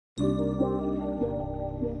Made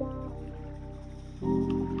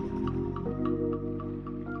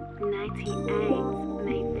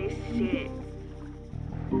this shit.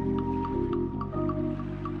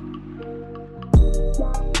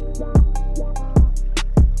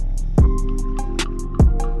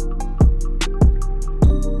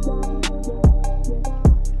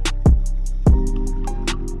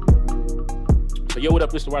 So yo, what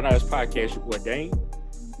up? This is the YNU Podcast. Your boy Dane.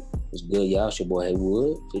 What's good, y'all? It's your boy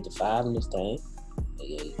Haywood, 55 in this thing.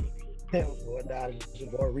 Hey, boy, Dad, it's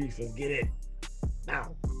your boy Reese. Let's get it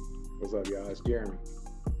now. What's up, y'all? It's Jeremy.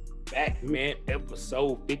 Back, man.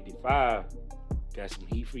 Episode 55. Got some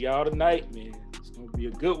heat for y'all tonight, man. It's gonna be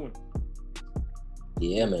a good one.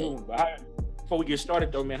 Yeah, man. Before we get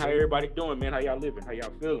started, though, man, how everybody doing, man? How y'all living? How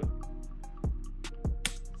y'all feeling?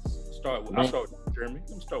 I'll start with Jeremy.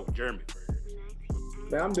 Let me start with Jeremy first.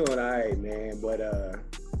 Man, I'm doing all right, man. But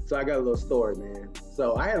so I got a little story, man.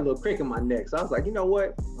 So I had a little crick in my neck. So I was like, you know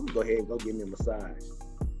what? I'm gonna go ahead and go get me a massage.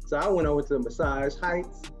 So I went over to Massage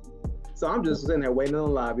Heights. So I'm just sitting there waiting in the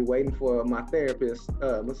lobby, waiting for my therapist,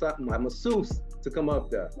 my masseuse to come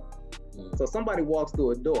up there. So somebody walks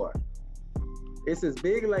through a door. It's this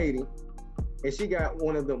big lady, and she got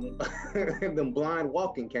one of them, them blind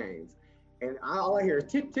walking canes. And all I hear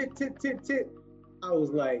is tit, tit, tit, tit, tit. I was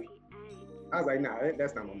like, nah,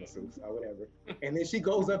 that's not my masseuse or whatever. And then she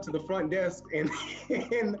goes up to the front desk, and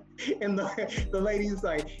the lady's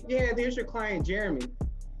like, yeah, there's your client, Jeremy.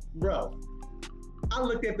 Bro, I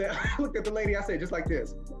looked at the lady, I said, just like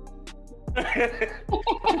this.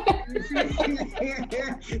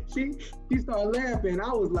 she started laughing. I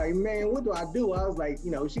was like, man, what do I do? I was like,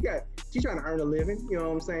 you know, she's trying to earn a living, you know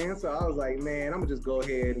what I'm saying? So I was like, man, I'm gonna just go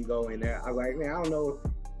ahead and go in there. I was like, man, I don't know if,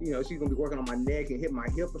 you know, she's gonna be working on my neck and hit my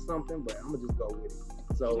hip or something, but I'm gonna just go with it.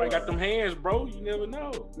 So I got them hands, bro. You never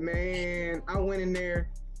know. Man, I went in there,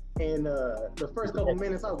 and the first couple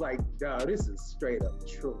minutes, I was like, dog, this is straight up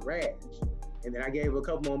trash. And then I gave her a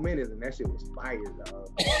couple more minutes, and that shit was fire,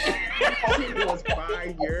 dog. It was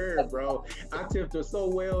fire, bro. I tipped her so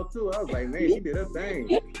well, too. I was like, man, she did her thing.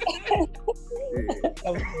 Yeah.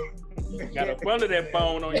 Got up under that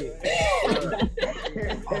phone on you.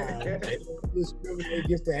 Discriminate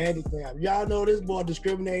against the handicap. Y'all know this boy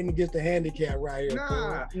discriminating against the handicap right here.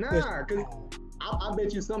 Nah, because I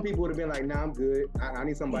bet you some people would have been like, nah, I'm good. I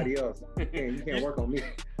need somebody else. You can't work on me.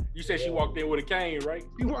 You said she walked in with a cane, right?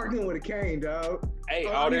 She walked in with a cane, dog. Hey,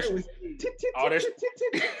 I said,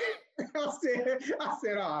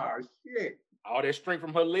 oh shit. All that strength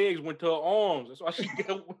from her legs went to her arms. That's why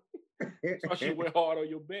she went hard on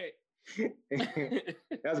your back.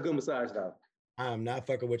 That's a good massage, dog. I'm not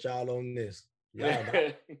fucking with y'all on this. Y'all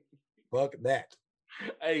fuck that.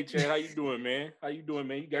 Hey, Chad, how you doing, man? You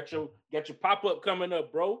got your pop-up coming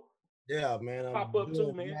up, bro. Yeah, man. I'm pop up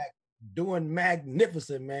too, man. Doing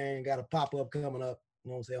magnificent, man. Got a pop-up coming up, you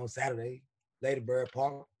know what I'm saying, on Saturday. Lady Bird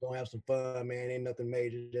Park. Gonna have some fun, man. Ain't nothing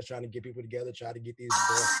major. Just trying to get people together, try to get these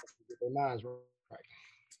get their minds right.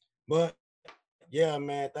 But yeah,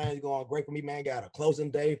 man, things going great for me, man. Got a closing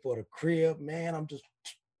day for the crib, man. I'm just,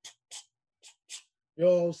 you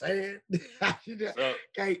know what I'm saying?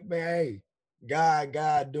 Can't, man, hey,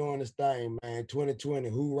 God doing this thing, man. 2020,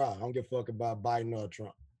 hoorah. I don't give a fuck about Biden or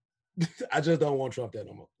Trump. I just don't want Trump that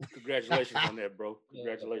no more. Congratulations on that, bro.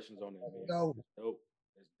 Congratulations on that, man. That's dope.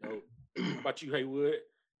 How about you, Haywood?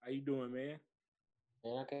 How you doing, man?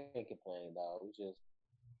 Man, I can't complain, dog. We just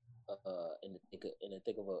in the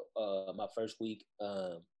thick of my first week.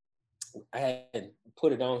 I hadn't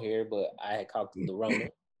put it on here, but I had caught the Rona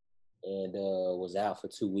and was out for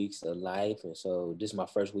 2 weeks of life, and so this is my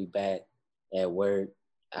first week back at work.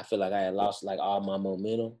 I feel like I had lost like all my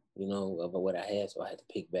momentum, you know, of what I had, so I had to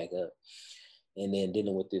pick back up. And then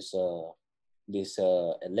dealing with this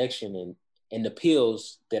election and the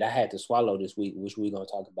pills that I had to swallow this week, which we're gonna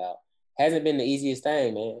talk about, hasn't been the easiest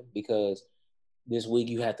thing, man, because this week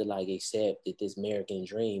you have to like accept that this American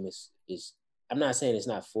dream is I'm not saying it's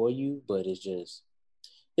not for you, but it's just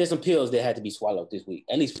there's some pills that had to be swallowed this week,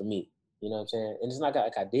 at least for me. You know what I'm saying? And it's not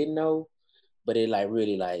like I didn't know, but it like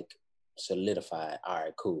really like solidified. All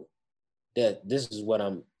right, cool. This is where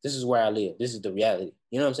I live. This is the reality.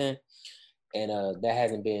 You know what I'm saying? And that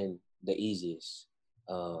hasn't been the easiest.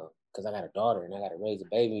 Because I got a daughter and I got to raise a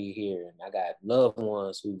baby here, and I got loved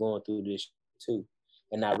ones who going through this too.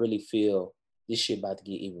 And I really feel this shit about to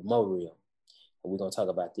get even more real. And we're gonna talk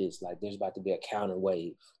about this. Like there's about to be a counter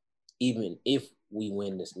wave, even if we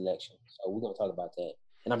win this election. So we're gonna talk about that.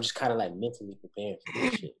 And I'm just kind of like mentally preparing for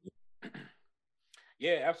this shit.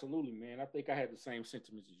 Yeah, absolutely, man. I think I had the same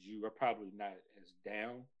sentiments as you. I'm probably not as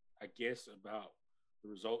down, I guess, about the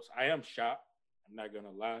results. I am shocked. I'm not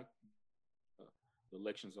gonna lie. The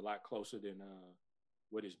election's a lot closer than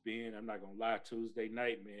what it's been. I'm not gonna lie. Tuesday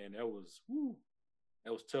night, man, that was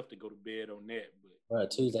tough to go to bed on that. But bro,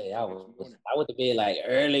 Tuesday, I went to bed like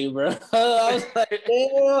early, bro. I was like,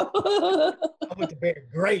 damn. I went to bed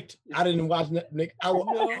great. I didn't watch nothing. I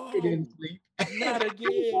didn't sleep. Not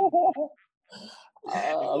again.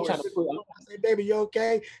 I'm trying to put. I said, baby, you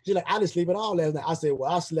okay? She's like, I didn't sleep at all last night. I said,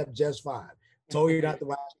 well, I slept just fine. Told you not to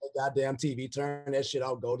watch that goddamn TV. Turn that shit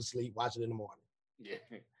off. Go to sleep. Watch it in the morning. Yeah.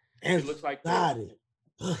 And it looks like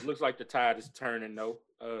the tide is turning though,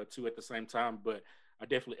 too at the same time. But I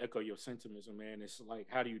definitely echo your sentiments, man. It's like,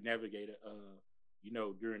 how do you navigate it,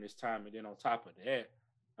 during this time? And then on top of that,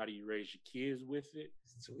 how do you raise your kids with it?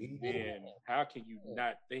 Sweet. And how can you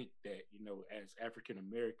not think that, as African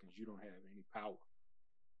Americans, you don't have any power?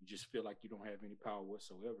 You just feel like you don't have any power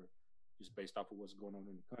whatsoever, just based off of what's going on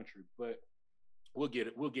in the country. But we'll get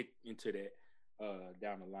into that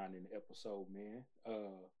down the line in the episode, man.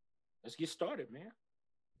 Let's get started, man.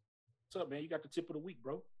 What's up, man? You got the tip of the week,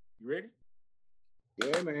 bro. You ready?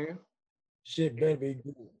 Yeah, man. Shit better be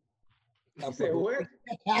good. You said what?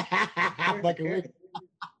 I'm fucking with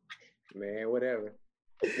you. Man, whatever.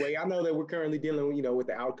 Well, I know that we're currently dealing, with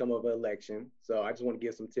the outcome of an election. So I just want to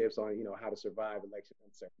give some tips on, how to survive election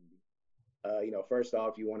uncertainty. First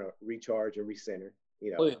off, you want to recharge and recenter.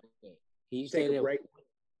 Wait. Can you take say a break.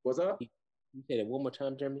 What's up? You said it one more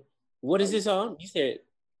time, Jeremy. What is this on? You said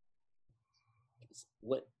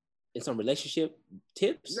what? It's on relationship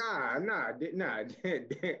tips? Nah.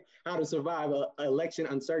 How to survive election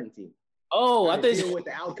uncertainty. Oh, How I to think deal with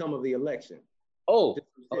the outcome of the election. Oh,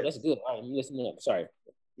 that's good. All right, I'm listening up. Sorry.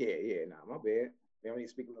 Yeah, my bad. They don't need to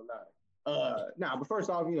speak a little louder. But first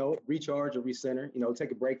off, recharge or recenter.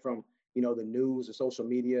 Take a break from, the news or social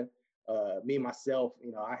media. Me myself,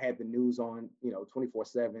 I had the news on,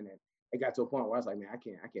 24/7, and it got to a point where I was like, man, I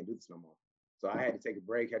can't do this no more. So I had to take a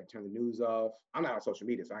break, had to turn the news off. I'm not on social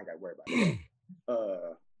media, so I ain't got to worry about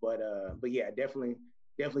that. But yeah, definitely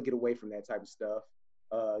get away from that type of stuff.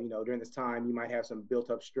 During this time, you might have some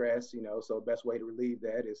built up stress, so the best way to relieve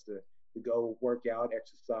that is to go work out,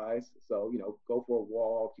 exercise. So, go for a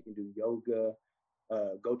walk, you can do yoga,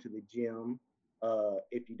 go to the gym.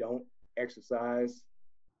 If you don't exercise,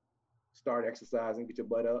 start exercising, get your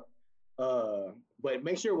butt up. But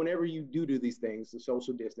make sure whenever you do these things, the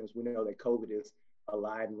social distance, we know that COVID is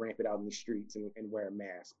alive and rampant out in the streets, and wear a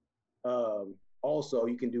mask. Also,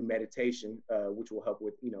 you can do meditation, which will help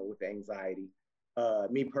with, with the anxiety.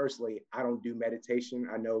 Me personally, I don't do meditation.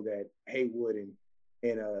 I know that Haywood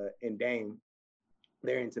and Dame,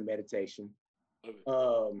 they're into meditation.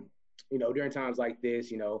 During times like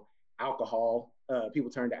this, alcohol,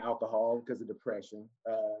 people turn to alcohol because of depression.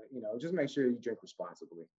 Just make sure you drink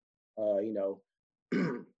responsibly.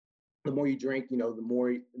 The more you drink, the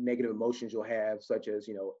more negative emotions you'll have, such as,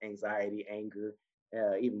 anxiety, anger,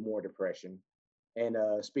 even more depression. And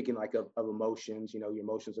speaking of emotions, your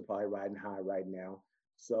emotions are probably riding high right now.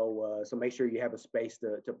 So make sure you have a space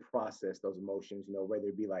to process those emotions, whether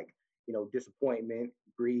it be disappointment,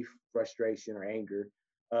 grief, frustration, or anger.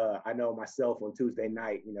 I know myself on Tuesday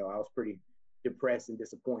night, I was pretty depressed and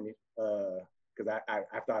disappointed because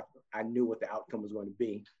I thought I knew what the outcome was going to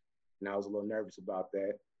be. And I was a little nervous about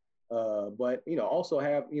that. But, also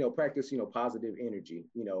have, practice, positive energy,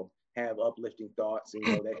 have uplifting thoughts,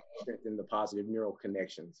 that strengthen the positive neural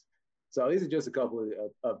connections. So these are just a couple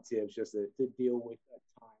of tips just to deal with a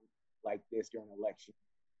time like this during an election,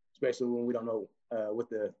 especially when we don't know what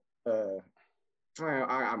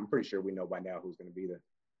I'm pretty sure we know by now who's going to be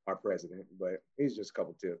our president, but these are just a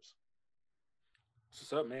couple tips.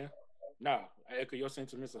 What's up, man? Nah, I echo your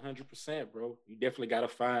sentiments 100%, bro. You definitely got to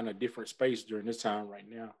find a different space during this time right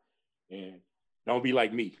now. And don't be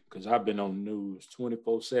like me, because I've been on the news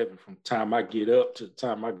 24/7 from the time I get up to the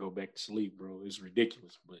time I go back to sleep, bro. It's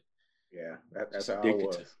ridiculous, but yeah, that's how it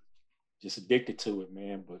was. Just addicted to it,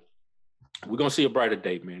 man. But we're gonna see a brighter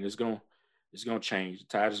day, man. It's gonna change. The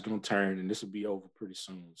tide is gonna turn, and this will be over pretty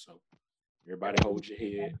soon. So everybody hold your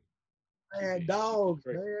head. Man, dogs,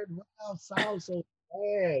 man. Wow, sounds so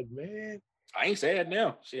bad, man. I ain't sad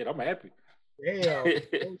now. Shit, I'm happy. Damn. I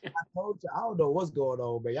told you, I don't know what's going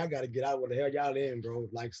on, man. Y'all got to get out where the hell y'all in, bro.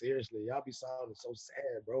 Seriously, y'all be sounding so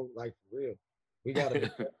sad, bro. For real. We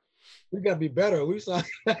gotta be better. We saw.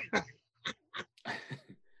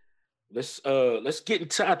 Let's get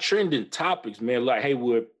into our trending topics, man.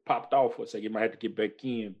 Haywood popped off for a second. You might have to get back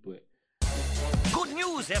in, but good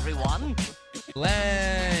news, everyone.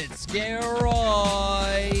 Let's get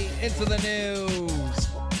right into the news.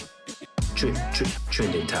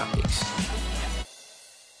 Trending topics.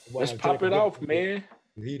 Let's pop it off, man.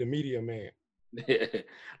 He the media man.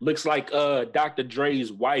 Looks like Dr.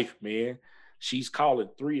 Dre's wife, man. She's calling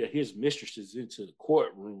 3 of his mistresses into the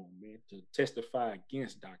courtroom, man, to testify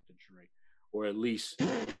against Dr. Dre, or at least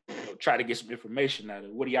try to get some information out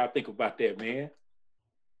of it. What do y'all think about that, man?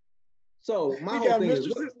 So my whole thing is,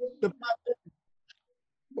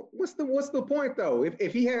 what's the point though?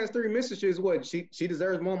 If he has 3 mistresses, what she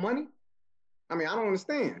deserves more money? I mean, I don't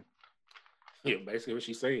understand. Yeah, basically what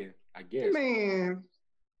she's saying, I guess. Man,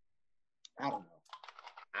 I don't know.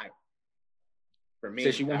 For me,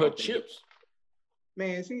 said she want her chips.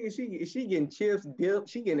 Man, she getting chips, dip,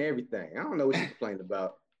 she getting everything. I don't know what she's complaining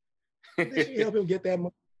about. Did she help him get that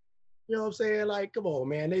money? You know what I'm saying? Like, come on,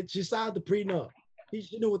 man. She signed the prenup.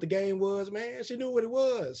 She knew what the game was, man. She knew what it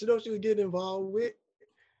was. She knew what she was getting involved with.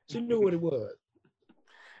 She knew what it was.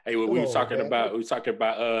 Hey, well, we were talking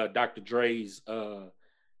about Dr. Dre's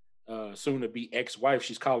soon to be ex-wife.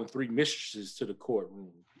 She's calling 3 mistresses to the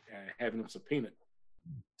courtroom, having them subpoenaed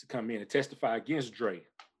to come in and testify against Dre.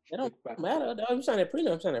 It don't matter. I'm signing that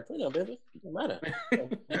prenup. Baby. It don't matter.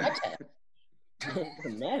 It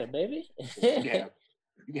doesn't matter, baby. You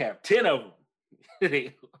can have 10 of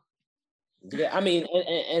them. Yeah, I mean,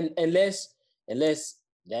 and unless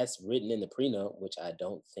that's written in the prenup, which I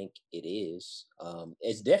don't think it is.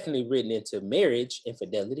 It's definitely written into marriage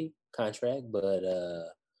infidelity contract, but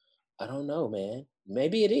I don't know, man.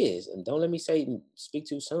 Maybe it is, and don't let me speak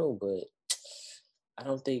too soon, but I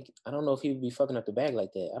don't know if he would be fucking up the bag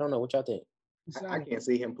like that. I don't know. What y'all think? I can't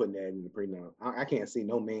see him putting that in the prenup. I can't see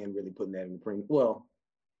no man really putting that in the prenup. Well,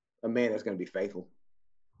 a man that's going to be faithful.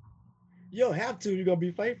 You don't have to. You're going to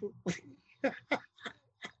be faithful.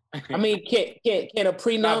 I mean, can a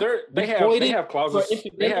prenup? No, they have clauses.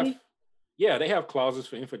 They have clauses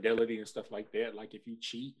for infidelity and stuff like that. Like if you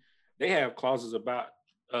cheat, they have clauses about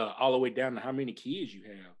all the way down to how many kids you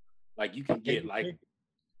have. Like you can get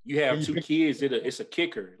you have 2 kids, it's a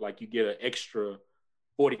kicker. Like you get an extra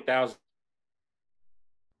 $40,000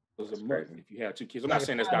 a month if you have 2 kids. I'm not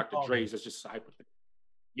saying that's Dr. Dre's. That's just a hypothetical.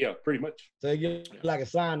 Yeah, pretty much. So you get like a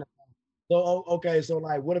sign. So okay, so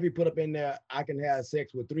like, what if he put up in there? I can have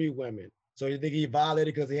sex with 3 women. So you think he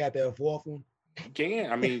violated because he had that 4th one? You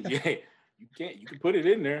can. I mean, yeah, you can. You can put it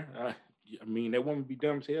in there. I mean, that woman be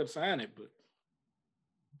dumb as hell to sign it, but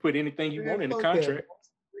put anything you want in the contract.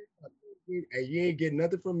 And you ain't getting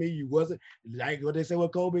nothing from me. You wasn't like what they say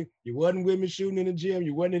with Kobe. You wasn't with me shooting in the gym.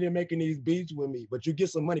 You wasn't in there making these beats with me. But you get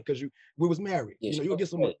some money because we was married. Yeah, you'll get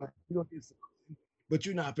some money. You'll get some, but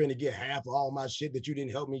you're not finna get half of all my shit that you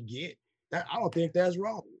didn't help me get. I don't think that's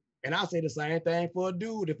wrong. And I say the same thing for a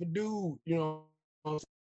dude. If a dude, you know,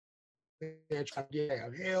 trying to get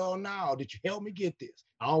hell no, did you help me get this?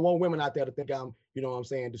 I don't want women out there to think I'm, you know what I'm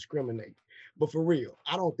saying, discriminate. But for real,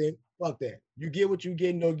 I don't think, fuck that. You get what you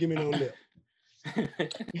get, no give me no lip.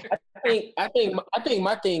 I think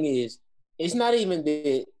my thing is, it's not even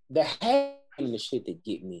the having the shit that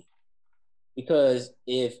get me. Because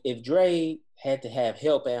if Dre had to have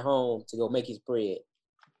help at home to go make his bread,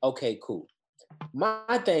 okay, cool.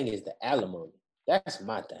 My thing is the alimony. That's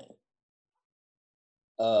my thing.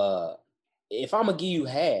 If I'm gonna give you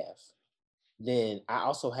half, then I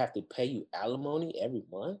also have to pay you alimony every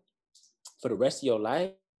month for the rest of your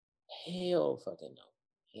life? Hell fucking no.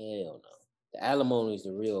 Hell no. The alimony is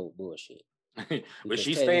the real bullshit. When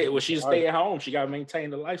she stay at home, she gotta maintain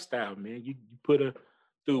the lifestyle, man. You put her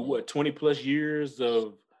through what, 20 plus years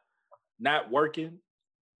of not working.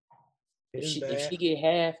 If she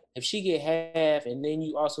get half, and then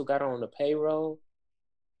you also got her on the payroll,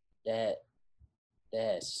 that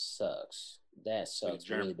sucks. That sucks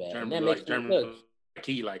really bad. And that makes me look.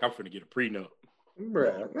 Key, like I'm finna get a prenup.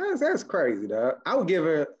 Bruh, that's crazy, dog. I would give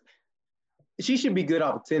her. She should be good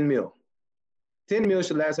off of 10 mil. 10 mil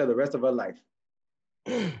should last her the rest of her life.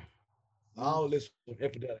 All this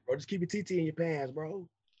infidel, bro. Just keep your TT in your pants, bro.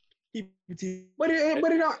 Keep your TT. But it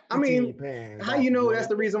don't. I mean, how you know that's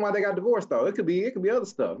the reason why they got divorced though? It could be other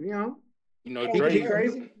stuff, you know. You know, She could be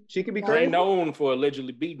crazy. She could be Dre crazy. known for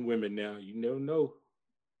allegedly beating women. Now you never know.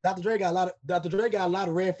 Dr. Dre got a lot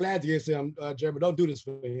of red flags against him, Jeremy. Don't do this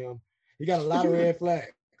for him. He got a lot of red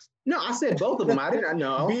flags. No, I said both of them. I didn't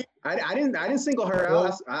know. I didn't single her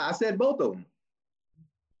out. I said both of them.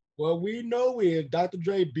 What we know is Dr.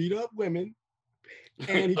 Dre beat up women,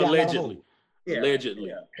 and he got allegedly. Yeah.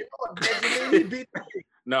 Allegedly. Yeah.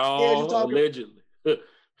 No, allegedly.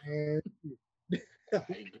 And,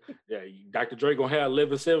 yeah, Dr. Dre gonna have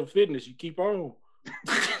 11-7 fitness. You keep on.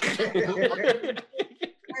 hey,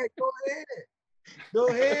 go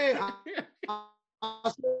ahead.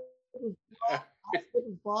 I'll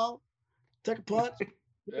fall. Take a punch.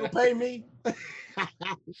 You gonna pay me? All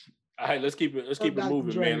right, let's keep it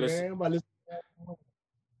moving, Dre, man.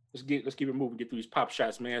 let's keep it moving. Get through these pop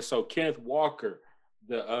shots, man. So Kenneth Walker,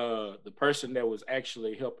 the person that was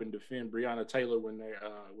actually helping defend Breonna Taylor when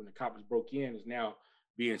the cops broke in, is now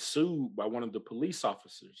being sued by one of the police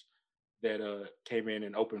officers that came in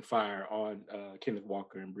and opened fire on Kenneth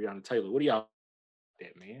Walker and Breonna Taylor. What do y'all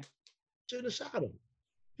think, man? Shouldn't have shot him.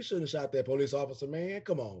 You shouldn't have shot that police officer, man.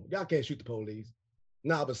 Come on. Y'all can't shoot the police.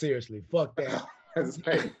 Nah, but seriously, fuck that. I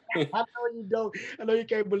know you don't. I know you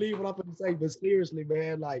can't believe what I'm going to say, but seriously,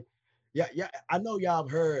 man, like, yeah, I know y'all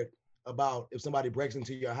have heard about if somebody breaks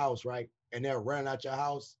into your house, right, and they're running out your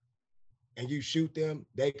house, and you shoot them,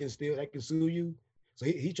 they can sue you. So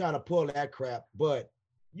he trying to pull that crap, but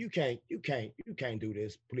you can't do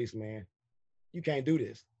this, policeman. You can't do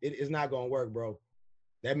this. It's not gonna work, bro.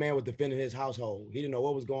 That man was defending his household. He didn't know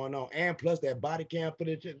what was going on, and plus that body cam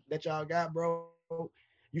footage that y'all got, bro.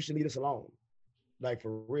 You should leave this alone. Like,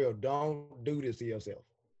 for real, don't do this to yourself.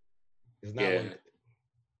 It's not worth it.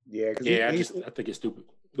 Yeah, I think it's stupid.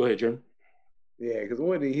 Go ahead, Jim. Yeah, because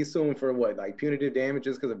what he's suing for, what, like punitive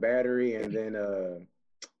damages because of battery, and then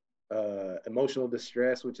emotional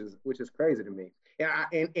distress, which is crazy to me.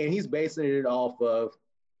 And he's basing it off of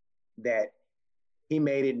that he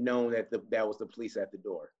made it known that that was the police at the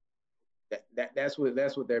door. That's what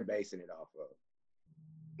they're basing it off of.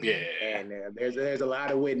 Yeah, and there's a lot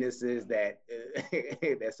of witnesses that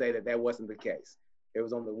that say that wasn't the case. There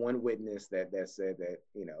was only one witness that said that,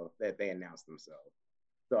 you know, that they announced themselves.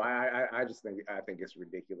 So I just think it's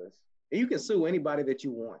ridiculous. And you can sue anybody that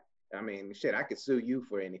you want. I mean, shit, I could sue you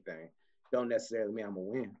for anything. Don't necessarily mean I'm gonna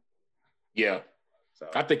win. Yeah. So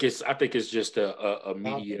I think it's just a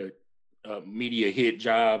media hit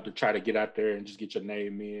job to try to get out there and just get your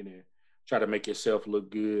name in and try to make yourself look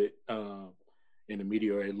good in the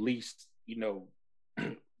media, or at least, you know,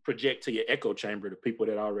 project to your echo chamber the people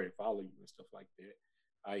that already follow you and stuff like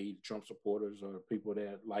that, i.e. Trump supporters or people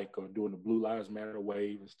that like are doing the Blue Lives Matter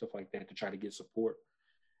wave and stuff like that to try to get support.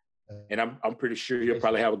 And I'm pretty sure you'll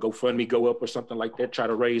probably have a GoFundMe go up or something like that, try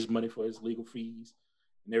to raise money for his legal fees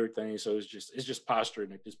and everything. So it's just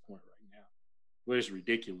posturing at this point right now. But it's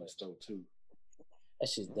ridiculous though too.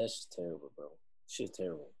 That's just terrible, bro. Shit's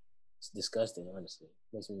terrible. It's disgusting, honestly.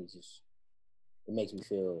 It makes me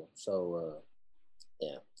feel so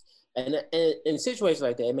yeah. And in situations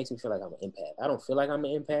like that, it makes me feel like I'm an empath. I don't feel like I'm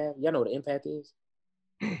an empath. Y'all know what an empath is?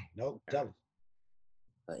 Nope, tell me.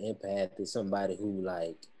 An empath is somebody who,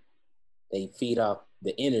 like, they feed off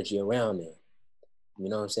the energy around them. You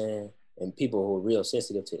know what I'm saying? And people who are real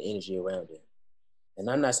sensitive to the energy around them. And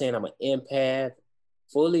I'm not saying I'm an empath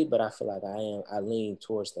fully, but I feel like I am. I lean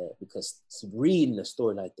towards that because reading a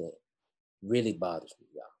story like that really bothers me,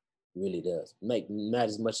 y'all. Really does. Not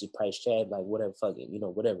as much as price tag, like whatever, fucking, you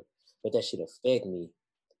know, whatever. But that shit affect me.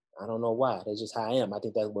 I don't know why. That's just how I am. I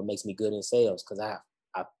think that's what makes me good in sales, because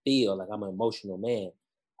I feel like I'm an emotional man.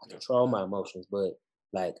 I control my emotions, but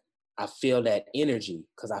like I feel that energy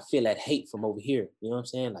because I feel that hate from over here. You know what I'm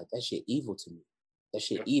saying? Like that shit evil to me. That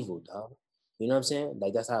shit evil, dog. You know what I'm saying?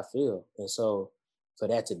 Like that's how I feel. And so for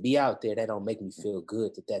that to be out there, that don't make me feel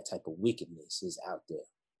good that type of wickedness is out there.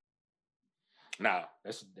 Nah,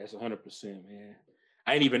 that's 100%, man.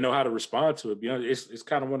 I didn't even know how to respond to it. Be honest, it's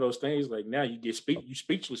kind of one of those things. Like now, you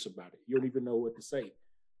speechless about it. You don't even know what to say.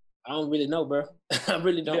 I don't really know, bro. I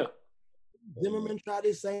really don't. Yeah. Zimmerman tried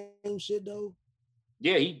this same shit though.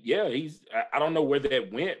 Yeah, he's. I don't know where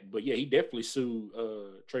that went, but yeah, he definitely sued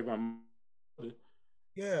Trayvon.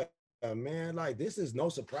 Yeah, man. Like this is no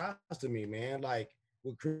surprise to me, man. Like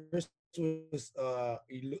what Chris was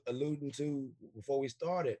alluding to before we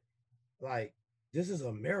started. Like this is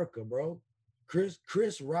America, bro.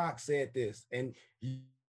 Chris Rock said this, and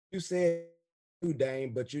you said you,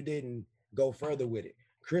 Dame, but you didn't go further with it.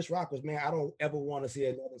 Chris Rock was, man, I don't ever want to see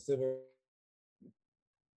another civil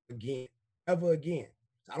again, ever again.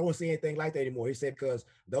 I don't want to see anything like that anymore. He said because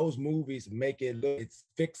those movies make it look, it's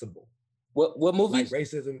fixable. What movies? Like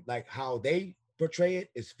racism, like how they portray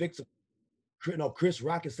it is fixable. No, Chris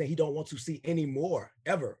Rock is saying he don't want to see any more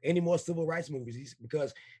civil rights movies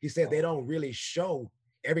because he said they don't really show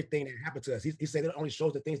everything that happened to us. He said it only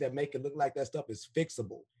shows the things that make it look like that stuff is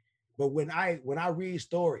fixable. But when I read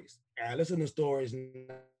stories and I listen to stories, I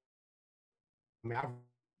mean,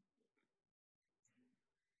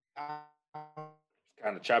 It's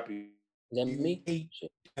kind of choppy. Me?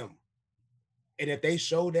 Him. And if they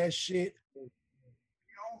show that shit, you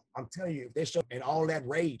know, I'm telling you, if they show and all that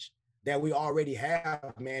rage that we already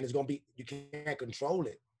have, man, is gonna be, you can't control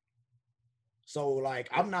it. So like,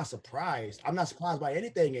 I'm not surprised. I'm not surprised by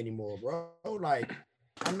anything anymore, bro. Like,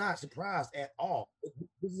 I'm not surprised at all.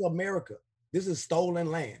 This is America. This is stolen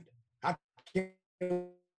land. How can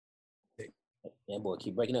That boy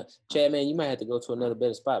keep breaking up. Chad, man, you might have to go to another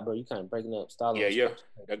better spot, bro. You kind of breaking up, stalling. Yeah.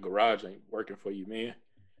 That garage ain't working for you, man.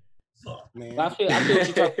 Fuck, man. But I feel what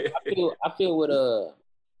you talking. I feel what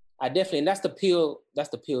I definitely, and that's the pill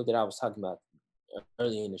that I was talking about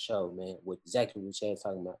earlier in the show, man. With exactly what Chad's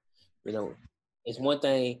talking about. You know, it's one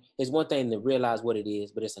thing to realize what it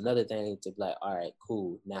is, but it's another thing to be like, all right,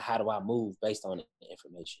 cool. Now how do I move based on the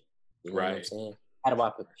information? You know what I'm saying? How do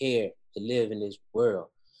I prepare to live in this world?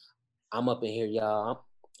 I'm up in here, y'all.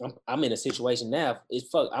 I'm in a situation now.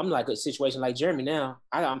 I'm like a situation like Jeremy now.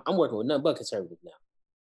 I'm working with nothing but conservative now.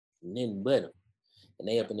 Nothing but them. And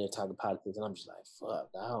they up in there talking politics, and I'm just like, fuck,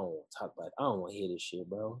 I don't want to talk about it. I don't want to hear this shit,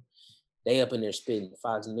 bro. They up in there spitting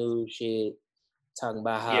Fox News shit, talking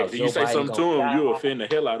about how if you say something to him, you offend the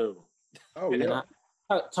hell out of him. Oh, yeah.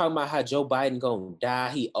 Talking about how Joe Biden gonna die.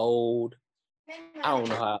 He old. I don't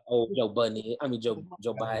know how old Joe Biden is. I mean, Joe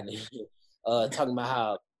Biden is. Talking about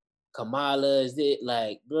how Kamala is it,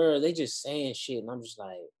 like, bro, they just saying shit, and I'm just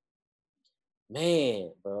like,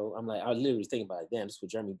 man, bro. I'm like, I literally thinking about it. Damn, this is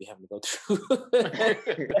what Jeremy be having to go through.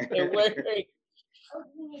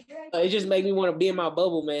 It just make me want to be in my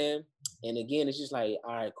bubble, man. And again, it's just like,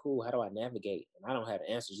 all right, cool. How do I navigate? And I don't have the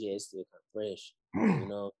answers yet. It's still kind of fresh, you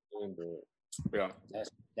know. But yeah,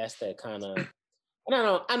 that's that kind of.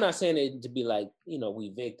 And I'm not saying it to be like, you know,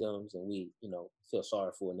 we victims and we, you know, feel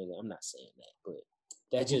sorry for a nigga. I'm not saying that, but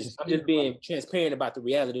I'm just being transparent about the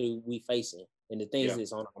reality we facing and the things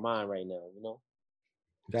that's on our mind right now, you know.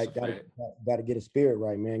 Got to get a spirit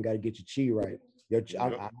right, man. Got to get your chi right.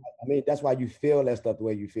 I mean, that's why you feel that stuff the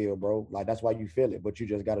way you feel, bro. Like that's why you feel it, but you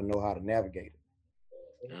just got to know how to navigate it.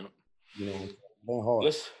 Yeah. You know,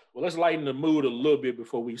 hard. Let's lighten the mood a little bit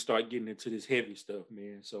before we start getting into this heavy stuff,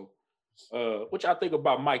 man. So, what y'all think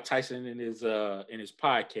about Mike Tyson and his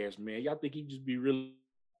podcast, man? Y'all think he just be really?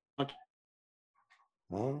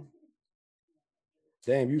 Huh?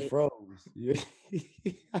 Damn, you froze.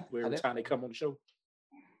 Every time they come on the show,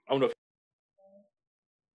 I don't know if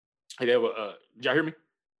have you ever did y'all hear me?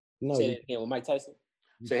 No. Say that again with Mike Tyson.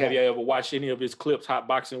 Say, have you ever watched any of his clips, hot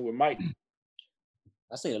boxing with Mike?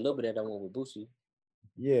 I seen a little bit of that one with Boosie.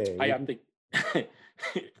 Yeah. How y'all think?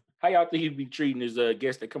 How y'all think he'd be treating his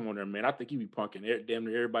guests that come on there, man? I think he'd be punking damn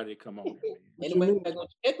near everybody that come on there, man. Anybody gonna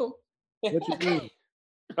check him? What you mean?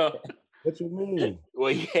 What you mean?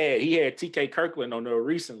 Well, he had TK Kirkland on there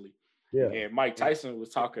recently. Yeah. And Mike Tyson was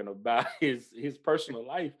talking about his personal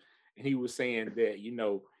life, and he was saying that, you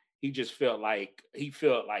know, he just felt like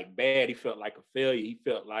bad. He felt like a failure. He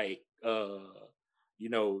felt like you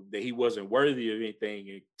know, that he wasn't worthy of anything.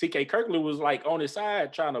 And TK Kirkland was like on his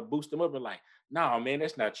side trying to boost him up and like, nah, man,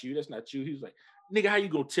 that's not you. That's not you. He was like, nigga, how you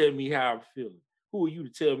gonna tell me how I'm feeling? Who are you to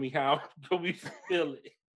tell me how I'm gonna be feeling?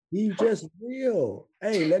 He just real.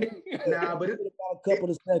 Hey, let me but it's about a couple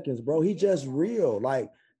of seconds, bro. He just real. Like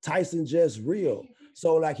Tyson just real.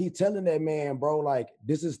 So like he telling that man, bro, like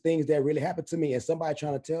this is things that really happened to me. And somebody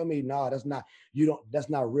trying to tell me, nah, that's not real. That's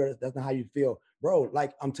not how you feel. Bro,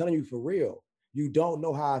 like I'm telling you for real. You don't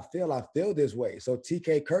know how I feel. I feel this way. So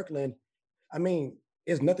TK Kirkland, I mean,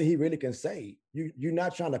 it's nothing he really can say. You're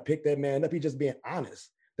not trying to pick that man up. He's just being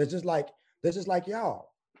honest. That's just like y'all.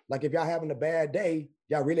 Like if y'all having a bad day,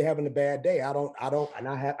 y'all really having a bad day. I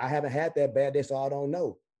haven't had that bad day, so I don't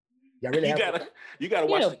know. Y'all really you gotta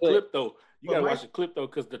watch the clip though. You gotta watch the clip though,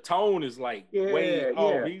 because the tone is like way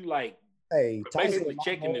off. He like basically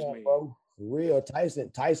checking this man. Bro. Real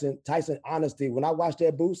Tyson honesty. When I watched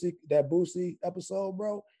that Boosie episode,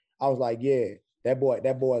 bro, I was like, yeah, that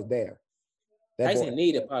boy's there. Tyson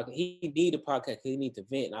need a podcast. He need a podcast because he need to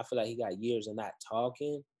vent. And I feel like he got years of not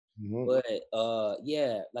talking. Mm-hmm. But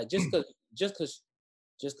yeah, like just cause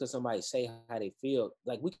somebody say how they feel,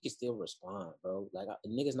 like we can still respond, bro. Like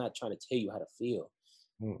niggas not trying to tell you how to feel.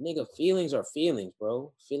 Nigga, feelings are feelings,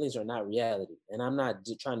 bro. Feelings are not reality. And I'm not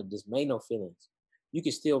trying to dismay no feelings. You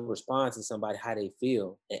can still respond to somebody how they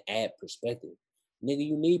feel and add perspective. Nigga,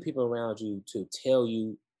 you need people around you to tell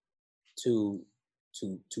you to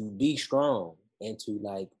be strong and to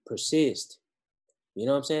like persist. You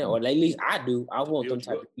know what I'm saying? Or at least I do. I want them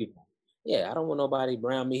type of people. Yeah, I don't want nobody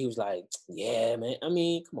around me who's like, yeah, man. I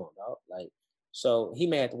mean, come on, dog. Like, so he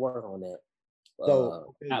may have to work on that.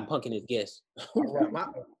 So not punking his guests. my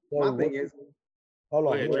thing is, hold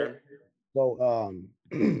on. So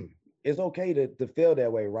it's okay to feel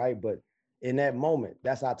that way, right? But in that moment,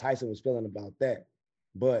 that's how Tyson was feeling about that.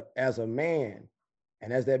 But as a man,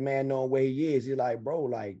 and as that man knowing where he is, he's like, bro,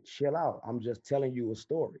 like, chill out. I'm just telling you a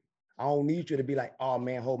story. I don't need you to be like, oh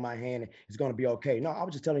man, hold my hand. It's gonna be okay. No, I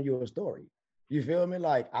was just telling you a story. You feel me?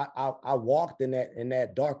 Like I walked in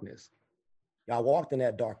that darkness. I walked in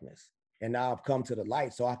that darkness. and now I've come to the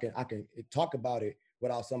light, so I can talk about it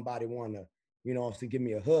without somebody wanting to, you know, to give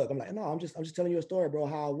me a hug. I'm like, no, I'm just telling you a story, bro,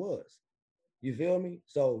 how I was. You feel me?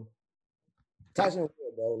 So Tyson,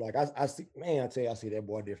 bro, like I see, man, I tell you, I see that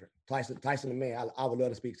boy different. Tyson, the man, I would love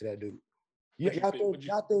to speak to that dude.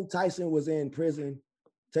 Y'all think Tyson was in prison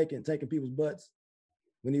taking people's butts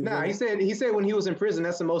when he was? Nah, he said when he was in prison,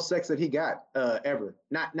 that's the most sex that he got ever.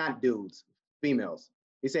 Not dudes, females.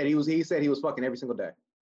 He said he was fucking every single day.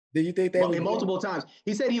 Do you think that was multiple times?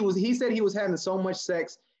 He said he was having so much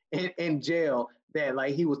sex in jail that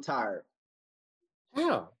like he was tired.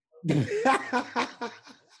 How?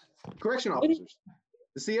 Correction officers,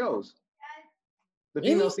 the COs, the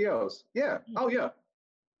female COs. Yeah. Oh yeah.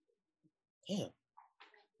 Damn.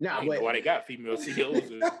 Nah, I know why they got female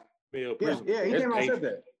COs in male prison. Yeah, he came out and said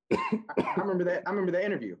that. I remember that. I remember that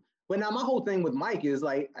interview. But now my whole thing with Mike is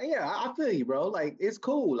like, yeah, I feel you, bro. Like, it's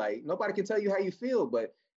cool. Like, nobody can tell you how you feel,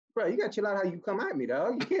 but bro, you gotta chill out how you come at me,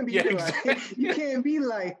 dog. You can't be you can't be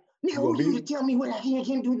like, nigga, who you to tell me what I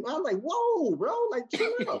can't do? I'm like, whoa, bro, like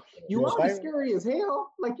chill out. You already scary as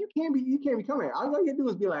hell. Like you can't be coming. All you gotta do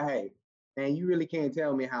is be like, hey, man, you really can't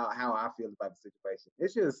tell me how I feel about the situation.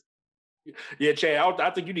 It's just Chad,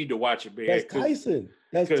 I think you need to watch it, man. That's Tyson.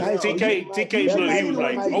 That's Tyson. TK look, he was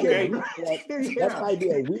like, okay. That might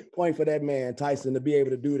be a weak point for that man, Tyson, to be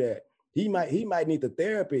able to do that. He might need the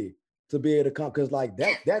therapy to be able to come, because like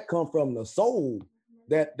that come from the soul,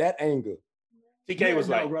 that anger. TK was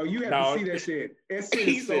like, bro, you have to see that shit.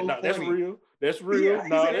 He said, no, that's real. That's real. Yeah,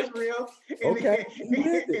 no, that's real. Okay.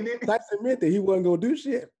 And then Tyson admitted that he wasn't gonna do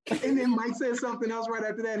shit. And then Mike said something else right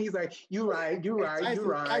after that. And he's like, "You right.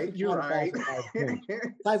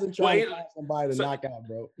 Tyson trying to find somebody to knock out,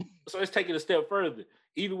 bro. So let's take it a step further.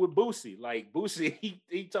 Even with Boosie, like Boosie,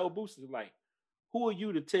 he told Boosie, like, who are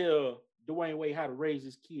you to tell Dwayne Wade how to raise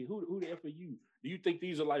his kid? Who the F are you? Do you think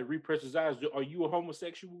these are like repressed eyes? Are you a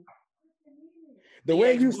homosexual? The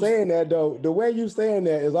way you saying that though,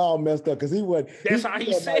 is all messed up, because he would. That's how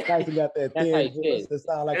he said it. Tyson got that thin voice that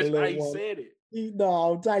sound like that's a little how he one. said it.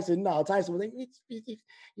 Tyson was like,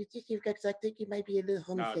 I think you might be a little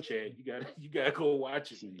homosexual. Nah, Chad, you gotta go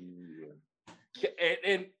watch it.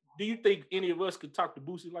 And do you think any of us could talk to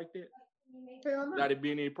Boosie like that? Hell no. Not it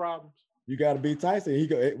being any problems? You gotta be Tyson.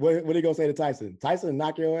 What he gonna say to Tyson? Tyson,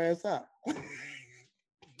 knock your ass out.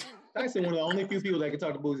 Tyson, one of the only few people that can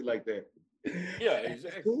talk to Boosie like that. Yeah,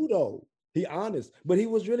 exactly. Cool though. He honest, but he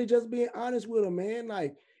was really just being honest with him, man.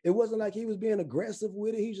 Like it wasn't like he was being aggressive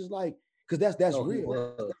with it. He's just like, because that's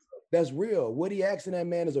real. That's real. What he asking that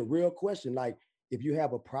man is a real question. Like, if you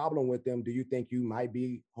have a problem with them, do you think you might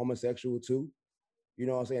be homosexual too? You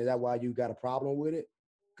know what I'm saying? Is that why you got a problem with it?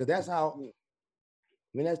 Because that's how.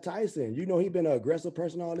 I mean, that's Tyson. You know, he's been an aggressive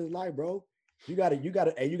person all his life, bro. You gotta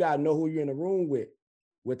know who you're in the room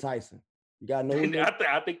with Tyson. You gotta know.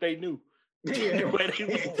 I think they knew. The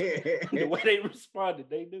way they responded,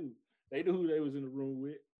 they knew. They knew who they was in the room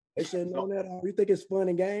with. They said, no, you think it's fun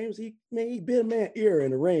and games? He bit a man ear in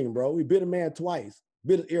the ring, bro. He bit a man twice,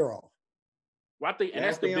 bit his ear off. Well, I think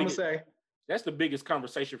that's the biggest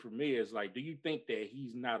conversation for me is like, do you think that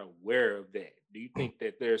he's not aware of that? Do you think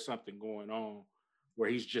that there's something going on where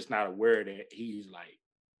he's just not aware that he's like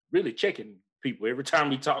really checking people every time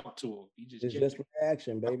we talk to him? It's just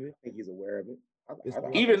reaction, baby. I think he's aware of it.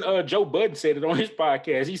 Even Joe Budden said it on his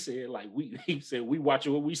podcast. He said, like, we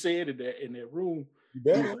watching what we said in that room. You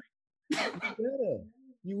better.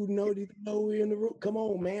 You know we're in the room. Come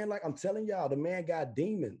on, man. Like I'm telling y'all, the man got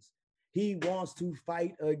demons. He wants to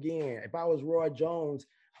fight again. If I was Roy Jones,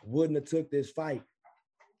 I wouldn't have took this fight.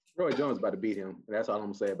 Roy Jones about to beat him. That's all I'm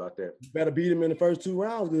gonna say about that. You better beat him in the first 2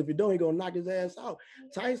 rounds, because if you don't, he's gonna knock his ass out.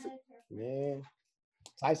 Tyson, man.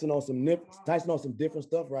 Tyson on some different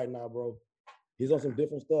stuff right now, bro. He's on some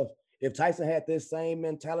different stuff. If Tyson had this same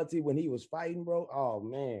mentality when he was fighting, bro, oh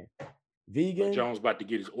man. Vegan. Jones about to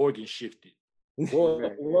get his organs shifted.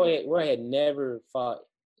 Roy had never fought.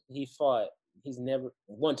 He's never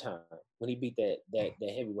one time when he beat that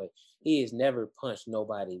heavyweight. He has never punched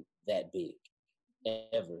nobody that big.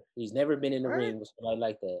 Ever. He's never been in the ring with somebody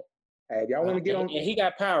like that. Hey, y'all want to get on? And he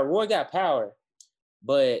got power. Roy got power,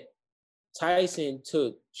 but Tyson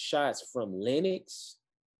took shots from Lennox,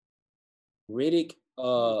 Riddick,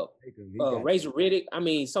 Razor Riddick. I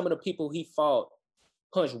mean, some of the people he fought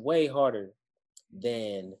punched way harder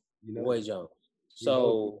than Roy Jones.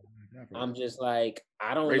 So I'm just like,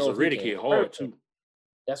 I don't know. Razor Riddick hit hard too.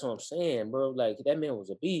 That's what I'm saying, bro. Like that man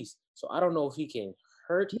was a beast. So I don't know if he can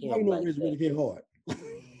hurt him. I know Razor Riddick hit hard.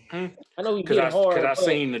 I know he hit hard. Because I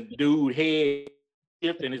seen the dude head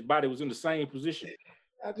shift and his body was in the same position.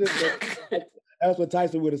 That's what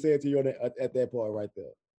Tyson would have said to you at that point right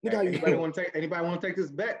there. Look how you Anybody want to take this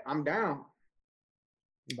bet? I'm down.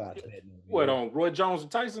 about to bet, What on Roy Jones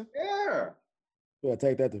and Tyson? Yeah. Better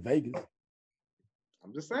take that to Vegas.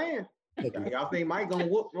 I'm just saying. Take it. Y'all think Mike gonna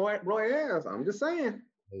whoop Roy ass? I'm just saying.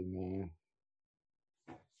 Hey man.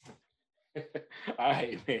 All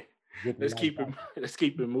right, man. Get the Let's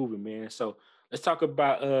keep it moving, man. So let's talk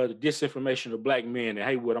about the disinformation of black men. And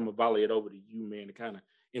Haywood, I'm gonna volley it over to you, man, to kind of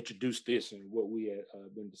introduce this and what we had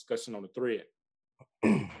been discussing on the thread.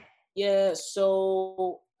 Yeah,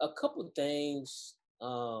 so a couple of things.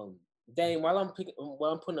 Dane, while I'm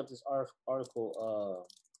putting up this article,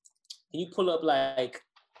 can you pull up like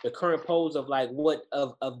the current polls of like what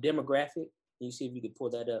of demographic? Can you see if you can pull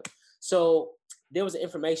that up? So there was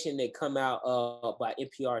information that come out by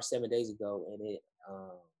NPR 7 days ago, and it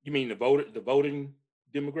You mean the voting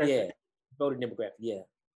demographic? Yeah, voting demographic, yeah,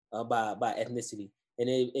 by ethnicity, and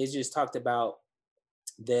it just talked about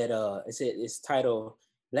that. It's titled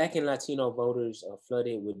 "Black and Latino Voters Are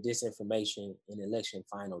Flooded with Disinformation in Election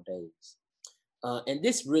Final Days," and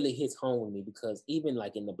this really hits home with me because even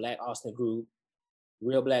like in the Black Austin group,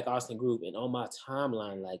 Real Black Austin group, and on my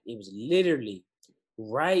timeline, like it was literally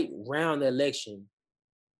right round the election.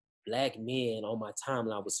 Black men on my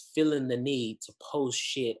timeline was feeling the need to post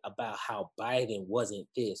shit about how Biden wasn't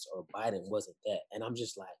this or Biden wasn't that. And I'm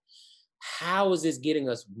just like, how is this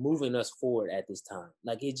moving us forward at this time?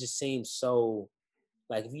 Like, it just seems so,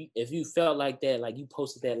 like if you felt like that, like you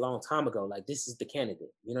posted that long time ago, like this is the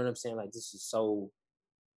candidate, you know what I'm saying? Like this is so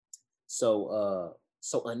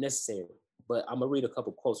unnecessary. But I'm gonna read a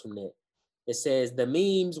couple quotes from that. It says, the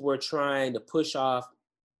memes were trying to push off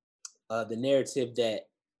the narrative that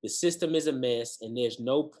the system is a mess and there's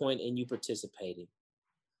no point in you participating.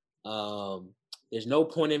 There's no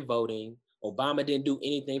point in voting. Obama didn't do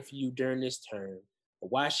anything for you during this term.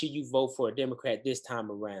 Why should you vote for a Democrat this time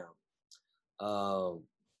around?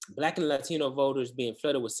 Black and Latino voters being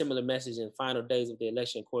flooded with similar messages in the final days of the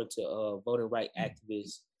election, according to voting rights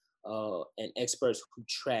activists and experts who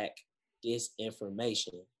track this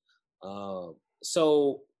information.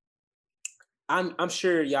 So I'm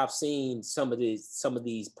sure y'all have seen some of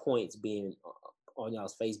these points being on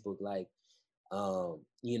y'all's Facebook, like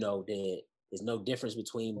that there's no difference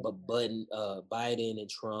between Biden and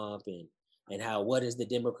Trump, and how what is the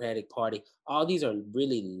Democratic Party? All these are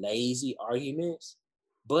really lazy arguments,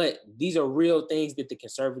 but these are real things that the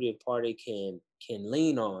Conservative Party can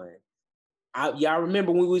lean on. Y'all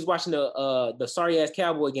remember when we was watching the sorry ass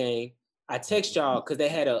Cowboy game? I text y'all because they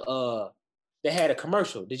had a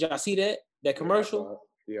commercial. Did y'all see that commercial?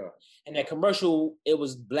 Yeah. And that commercial, it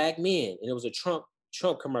was black men, and it was a Trump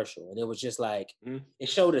commercial, and it was just like it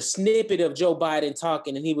showed a snippet of Joe Biden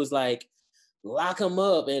talking, and he was like, "Lock him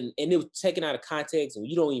up," and it was taken out of context, and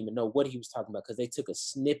you don't even know what he was talking about because they took a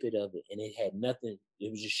snippet of it, and it had nothing. It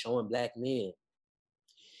was just showing black men,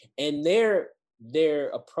 and their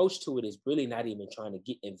approach to it is really not even trying to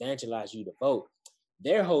evangelize you to vote.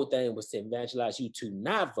 Their whole thing was to evangelize you to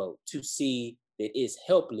not vote, to see that it's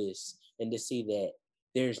helpless, and to see that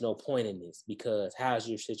there's no point in this because how's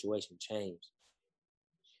your situation changed?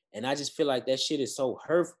 And I just feel like that shit is so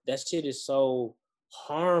hurtful. That shit is so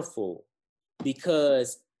harmful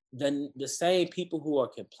because the same people who are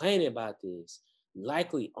complaining about this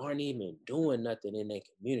likely aren't even doing nothing in their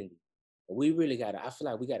community. And we really I feel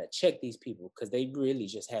like we gotta check these people because they really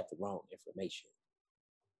just have the wrong information.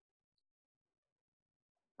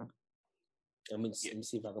 Let me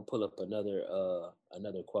see if I can pull up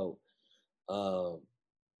another quote.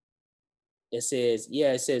 It says,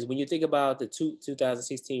 when you think about the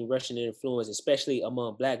 2016 Russian influence, especially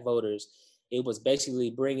among Black voters, it was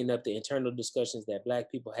basically bringing up the internal discussions that Black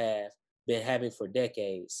people have been having for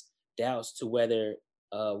decades, doubts to whether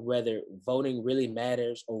voting really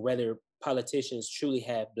matters or whether politicians truly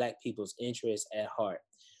have Black people's interests at heart.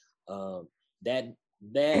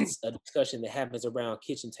 That's a discussion that happens around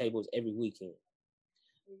kitchen tables every weekend.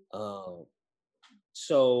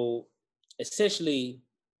 So essentially,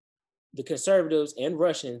 the conservatives and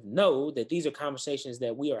Russians know that these are conversations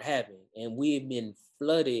that we are having, and we've been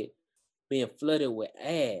being flooded with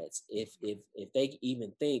ads. If they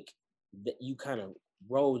even think that you kind of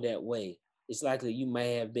roll that way, it's likely you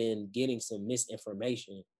may have been getting some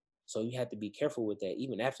misinformation. So you have to be careful with that,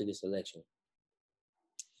 even after this election.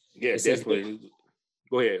 Yeah, definitely.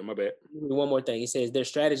 Go ahead, my bad. One more thing. It says their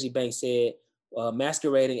strategy bank said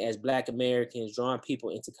masquerading as Black Americans, drawing people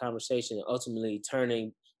into conversation and ultimately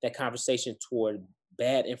turning that conversation toward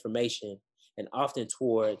bad information and often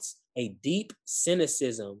towards a deep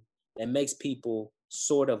cynicism that makes people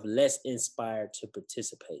sort of less inspired to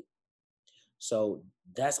participate. So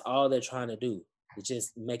that's all they're trying to do. It's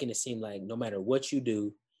just making it seem like no matter what you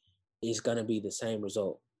do, it's gonna be the same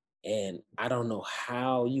result. And I don't know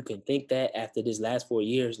how you can think that after this last 4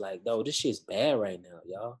 years. Like, no, this shit's bad right now,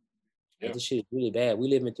 y'all. Yeah. Like, this shit is really bad. We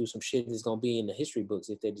living through some shit that's gonna be in the history books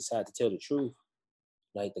if they decide to tell the truth.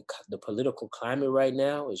 Like the political climate right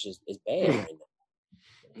now is it's bad right now.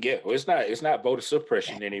 Yeah, well, it's not voter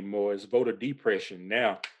suppression anymore. It's voter depression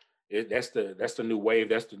now. That's the new wave.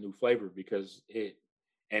 That's the new flavor because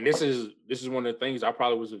and this is one of the things I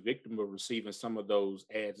probably was a victim of receiving some of those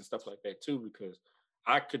ads and stuff like that too, because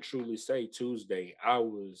I could truly say Tuesday I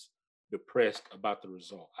was depressed about the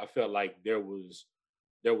result. I felt like there was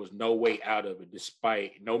no way out of it,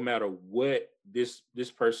 despite no matter what this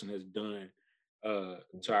person has done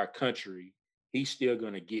to our country, he's still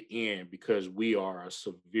going to get in because we are a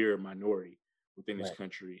severe minority within this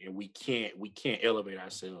country, and we can't elevate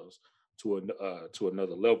ourselves to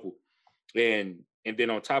another level. And then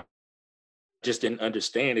on top, just didn't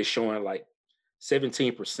understand it, showing like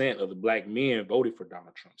 17% of the black men voted for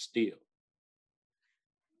Donald Trump still.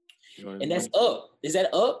 You know what and I that's mean? up. Is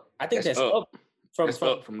that up? I think that's up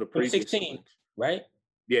from the previous 16, right?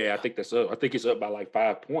 Yeah, I think that's up. I think it's up by like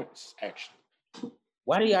 5 points, actually.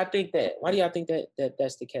 Why do y'all think that? Why do y'all think that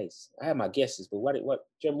that's the case? I have my guesses, but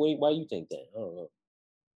Jim, why do you think that? I don't know.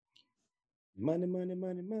 Money, money,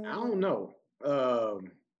 money, money. I don't know.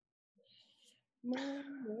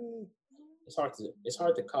 Money. It's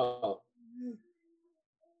hard to call.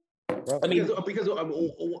 Bro, I mean, because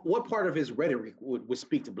what part of his rhetoric would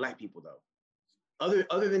speak to black people though,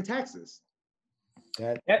 other than taxes?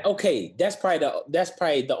 Okay, that's probably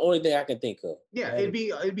the only thing I can think of. Yeah, it'd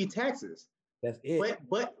be taxes. That's it.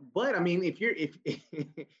 But I mean, if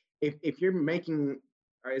you're making,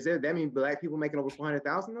 that mean black people making over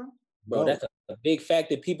 400,000 though? Bro, that's a big fact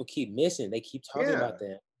that people keep missing. They keep talking about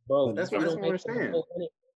that, bro. But that's what I don't understand.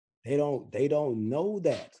 They don't know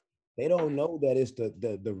that. They don't know that it's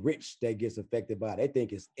the rich that gets affected by it. They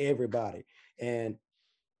think it's everybody. And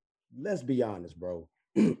let's be honest, bro.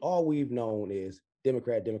 All we've known is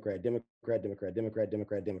Democrat.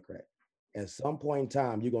 At some point in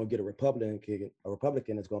time, you're gonna get a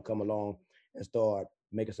Republican that's gonna come along and start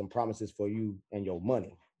making some promises for you and your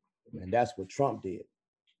money. And that's what Trump did.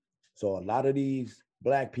 So a lot of these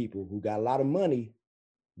black people who got a lot of money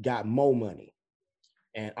got more money.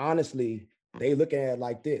 And honestly, they looking at it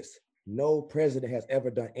like this. No president has ever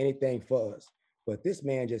done anything for us, but this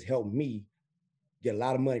man just helped me get a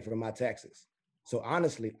lot of money from my taxes. So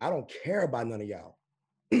honestly, I don't care about none of y'all.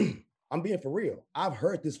 I'm being for real. I've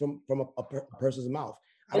heard this from a person's mouth.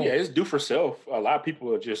 It's do for self. A lot of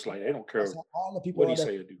people are just like, they don't care all the people what he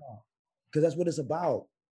say or do. Because that's what it's about.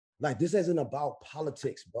 Like, this isn't about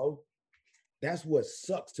politics, bro. That's what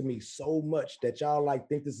sucks to me so much, that y'all like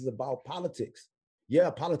think this is about politics. Yeah,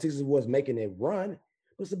 politics is what's making it run,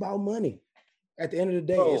 but it's about money. At the end of the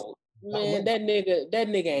day, bro, man, that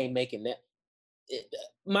nigga ain't making that.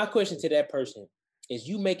 My question to that person is,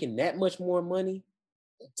 you making that much more money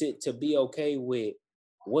to be okay with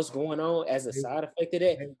what's going on as a side effect of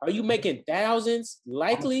that? Are you making thousands?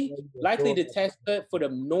 Likely the tax cut for the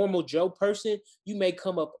normal Joe person, you may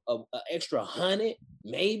come up an extra 100,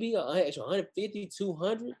 maybe an extra 150,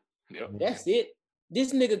 200. Yep. That's it.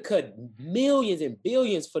 This nigga cut millions and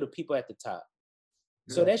billions for the people at the top.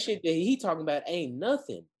 So that shit that he talking about ain't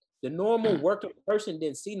nothing. The normal working person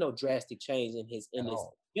didn't see no drastic change in his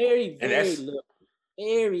very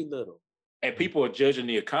little. And people are judging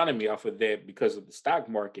the economy off of that because of the stock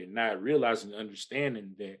market, not realizing and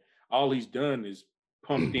understanding that all he's done is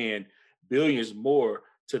pumped in billions more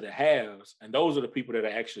to the haves, and those are the people that are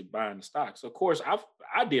actually buying the stocks. Of course,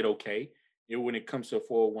 I did okay when it comes to a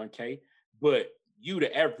 401k, but you,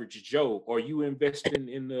 the average Joe, are you investing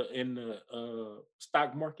in the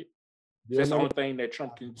stock market? That's the only thing that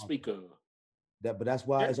Trump can speak of. But that's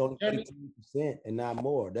why it's only 18% and not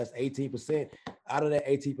more. That's 18%. Out of that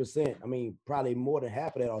 18%, I mean, probably more than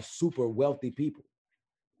half of that are super wealthy people.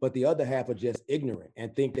 But the other half are just ignorant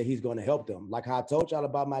and think that he's going to help them. Like how I told y'all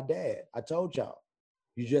about my dad. I told y'all,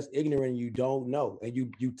 you're just ignorant. You don't know. And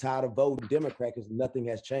you tired of voting Democrat because nothing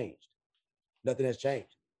has changed. Nothing has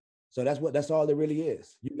changed. So that's all there really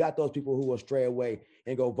is. You got those people who will stray away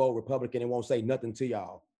and go vote Republican and won't say nothing to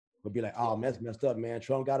y'all. But be like, oh, that's messed up, man.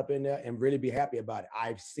 Trump got up in there and really be happy about it.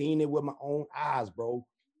 I've seen it with my own eyes, bro.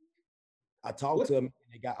 I talked to him.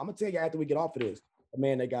 I'm going to tell you after we get off of this, a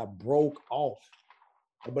man that got broke off.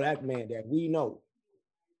 A black man that we know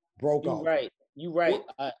broke off. You right.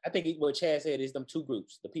 I think what Chad said is them two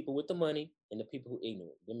groups, the people with the money and the people who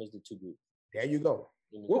ignorant. Them is the two groups. There you go.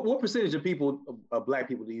 What percentage of people, of black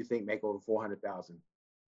people, do you think make over 400,000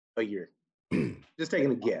 a year? Just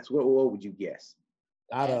taking a guess. What would you guess?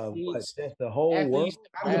 Out of what? Athletes- That's the whole world. athletes-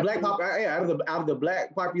 Out of the black out of the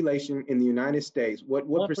black population in the United States, what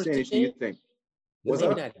 1%? percentage do you think? What's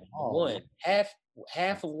Maybe up? not one.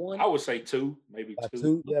 Half of one. I would say 2, maybe About 2.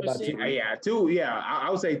 two, yeah, about 2. Yeah, 2. Yeah, I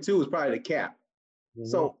would say 2 is probably the cap.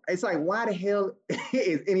 So it's like, why the hell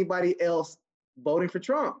is anybody else voting for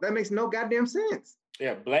Trump? That makes no goddamn sense.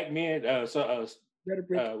 Yeah, black men.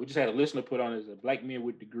 We just had a listener put on is black men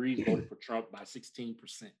with degrees voted for Trump by 16%.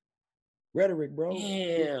 Rhetoric, bro.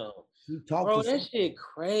 Damn, He talked bro, to that shit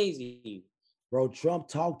crazy. Bro, Trump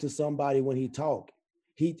talked to somebody when he talked.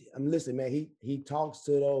 Listen, man, he talks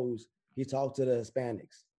to those, he talks to the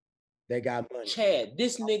Hispanics. They got money. Chad,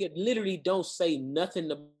 this nigga literally don't say nothing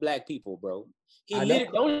to black people, bro. He I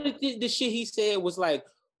know. literally, the shit he said was like,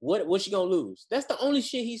 what you gonna lose? That's the only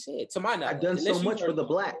shit he said, to my knowledge. I've done so much for the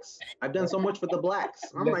blacks. I've done so much for the blacks.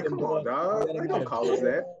 I'm like, come on, dog. They don't call us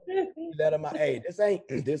that. Let him out. Hey,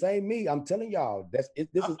 this ain't me. I'm telling y'all, this is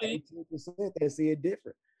 18% that see it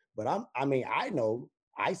different. But I know,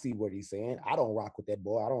 I see what he's saying. I don't rock with that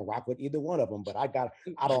boy. I don't rock with either one of them. But I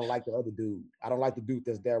don't like the other dude. I don't like the dude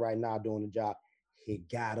that's there right now doing the job. He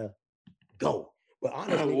gotta go. But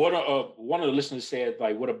honestly, one of the listeners said,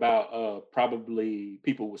 like, what about probably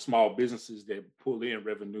people with small businesses that pull in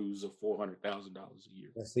revenues of $400,000 a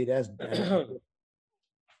year? See, that's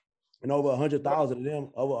and over 100,000 of them,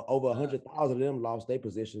 over 100,000 of them lost their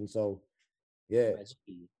position. So, yeah,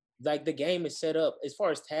 like the game is set up as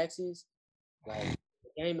far as taxes. Like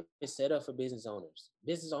the game is set up for business owners.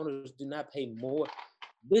 Business owners do not pay more.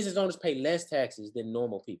 Business owners pay less taxes than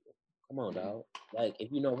normal people. Come on, dog. Like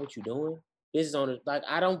if you know what you're doing. Business owners, like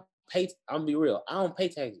I don't pay, I'm gonna be real, I don't pay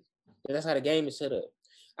taxes. That's how the game is set up.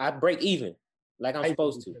 I break even like I'm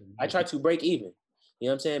supposed to. I try to break even. You know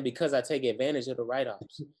what I'm saying? Because I take advantage of the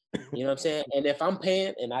write-offs. You know what I'm saying? And if I'm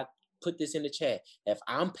paying, and I put this in the chat, if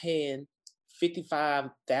I'm paying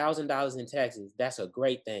 $55,000 in taxes, that's a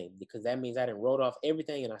great thing because that means I done wrote off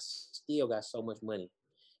everything and I still got so much money.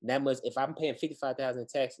 And that must, if I'm paying $55,000 in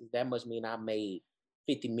taxes, that must mean I made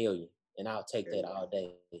 $50 million. And I'll take that all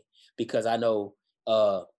day because I know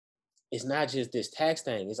it's not just this tax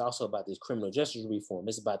thing. It's also about this criminal justice reform.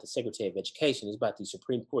 It's about the Secretary of Education. It's about the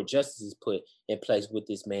Supreme Court justices put in place with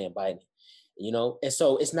this man Biden, you know? And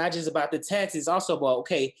so it's not just about the tax. It's also about,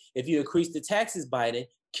 okay, if you increase the taxes, Biden,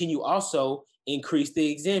 can you also increase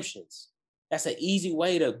the exemptions? That's an easy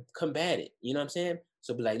way to combat it. You know what I'm saying?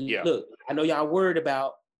 So be like, look, I know y'all worried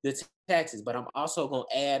about the taxes, but I'm also going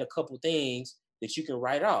to add a couple things that you can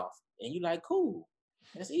write off. And you're like, cool,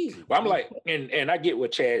 that's easy. Well, I'm like, and I get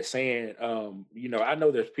what Chad's saying. You know, I know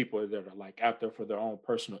there's people that are like out there for their own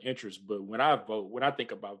personal interests, but when I vote, when I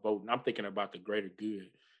think about voting, I'm thinking about the greater good.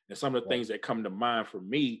 And some of the things that come to mind for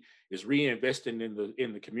me is reinvesting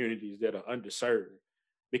in the communities that are underserved,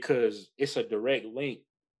 because it's a direct link.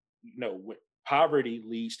 You know, when poverty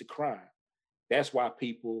leads to crime. That's why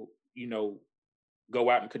people, you know, go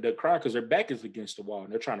out and conduct crime, because their back is against the wall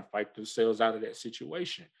and they're trying to fight themselves out of that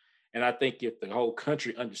situation. And I think if the whole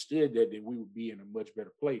country understood that, then we would be in a much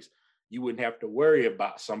better place. You wouldn't have to worry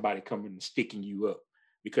about somebody coming and sticking you up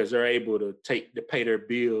because they're able to pay their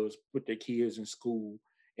bills, put their kids in school,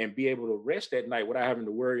 and be able to rest at night without having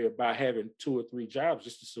to worry about having 2 or 3 jobs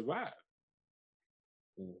just to survive.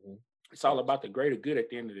 Mm-hmm. It's all about the greater good at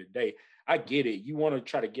the end of the day. I get it. You want to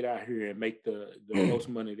try to get out here and make the most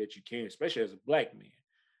money that you can, especially as a black man.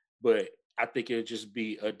 But I think it'd just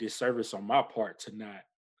be a disservice on my part to not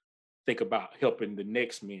think about helping the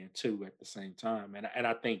next man too at the same time. And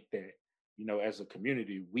I think that, you know, as a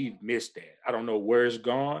community, we've missed that. I don't know where it's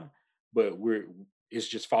gone, but it's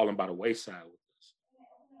just falling by the wayside with us.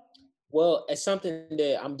 Well, it's something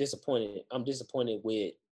that I'm disappointed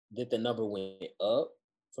with, that the number went up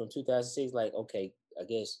from 2006. Like, okay, I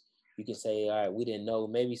guess you can say, all right, we didn't know.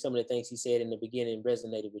 Maybe some of the things he said in the beginning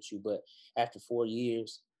resonated with you, but after 4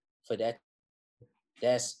 years for that,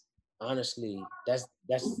 that's honestly,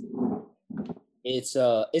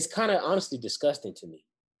 it's kind of honestly disgusting to me.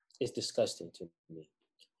 It's disgusting to me.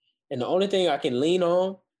 And the only thing I can lean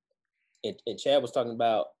on, and Chad was talking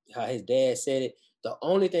about how his dad said it, the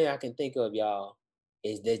only thing I can think of, y'all,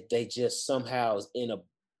 is that they just somehow is in a,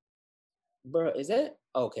 bro, is that,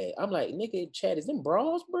 okay. I'm like, nigga, Chad, is them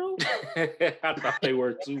bras, bro? I thought they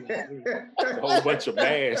were too. A whole bunch of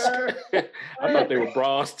masks. I thought they were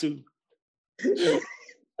bras too.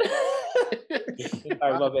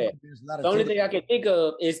 All right, my bad. The only thing I can think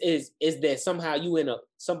of is that somehow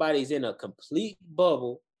somebody's in a complete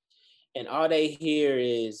bubble, and all they hear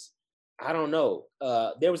is, I don't know.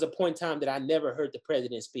 There was a point in time that I never heard the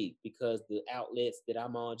president speak because the outlets that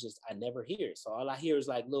I'm on I never hear it. So all I hear is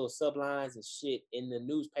like little sublines and shit in the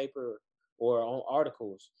newspaper or on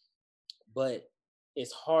articles, but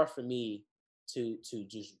it's hard for me to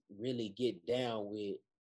just really get down with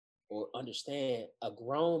or understand a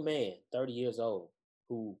grown man, 30 years old,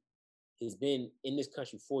 who has been in this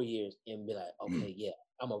country 4 years and be like, okay, yeah,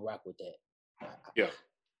 I'm gonna rock with that. Yeah.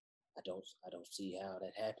 I don't see how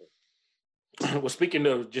that happened. Well, speaking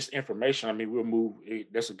of just information, I mean, we'll move.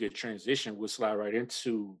 That's a good transition. We'll slide right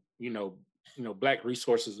into Black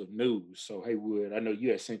resources of news. So, Haywood, I know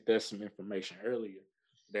you had sent us some information earlier.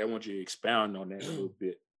 I want you to expound on that a little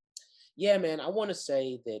bit. Yeah, man. I want to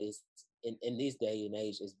say that it's in this day and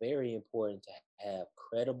age, it's very important to have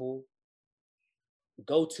credible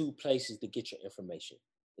go-to places to get your information.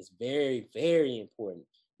 It's very, very important.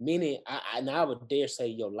 Meaning, I would dare say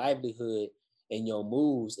your livelihood and your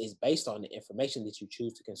moves is based on the information that you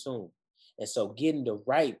choose to consume. And so getting the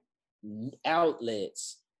right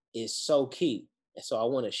outlets is so key. And so I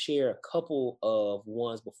want to share a couple of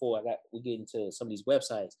ones before we get into some of these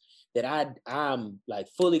websites that I'm like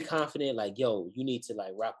fully confident, like, yo, you need to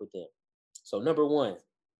like rock with them. So number one,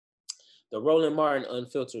 the Roland Martin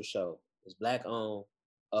Unfiltered Show is Black owned.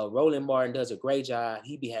 Roland Martin does a great job.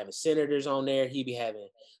 He be having senators on there. He be having,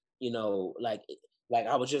 like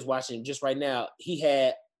I was just watching just right now. He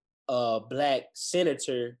had a Black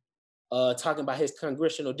senator talking about his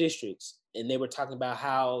congressional districts, and they were talking about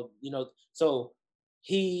how so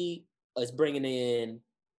he is bringing in,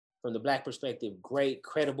 from the Black perspective, great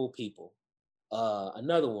credible people.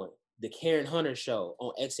 Another one, the Karen Hunter Show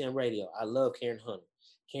on XM Radio. I love Karen Hunter.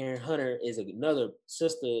 Karen Hunter is another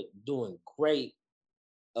sister doing great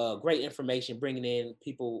information, bringing in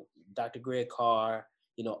people, Dr. Greg Carr,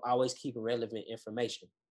 always keeping relevant information.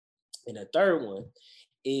 And the third one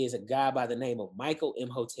is a guy by the name of Michael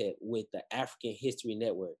Imhotep with the African History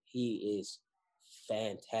Network. He is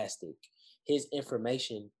fantastic. His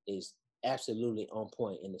information is absolutely on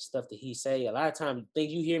point. And the stuff that he say, a lot of times,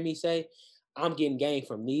 things you hear me say, I'm getting game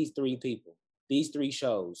from these three people, these three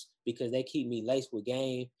shows, because they keep me laced with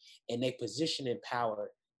game, and they position in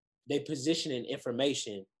power. They position in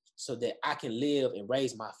information so that I can live and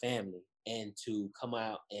raise my family and to come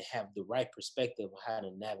out and have the right perspective on how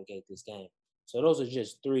to navigate this game. So those are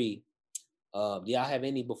just three. Do y'all have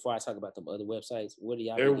any before I talk about the other websites? What do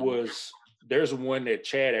y'all? There's one that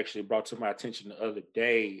Chad actually brought to my attention the other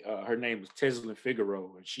day. Her name is Teslin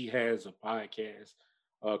Figaro, and she has a podcast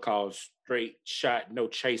called Straight Shot No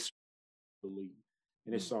Chaser, I believe,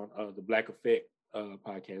 and it's on the Black Effect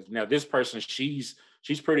podcast. Now, this person, she's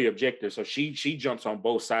pretty objective, so she jumps on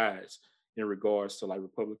both sides in regards to like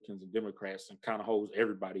Republicans and Democrats, and kind of holds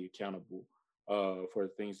everybody accountable for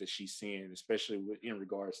the things that she's seeing, especially in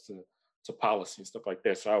regards to policy and stuff like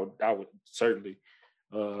that. So I would certainly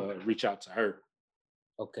reach out to her.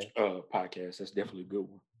 Okay. Podcast. That's definitely a good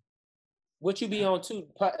one. What you be on too,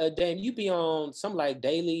 Dan? You be on some like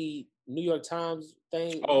daily New York Times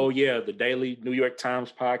thing? Oh yeah, the Daily New York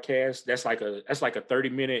Times podcast. That's like a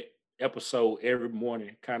 30-minute episode every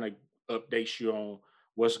morning. Kind of updates you on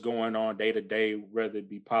what's going on day to day, whether it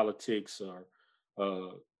be politics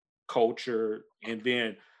or culture. And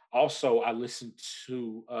then also I listen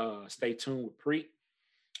to Stay Tuned with Preet.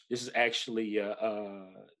 This is actually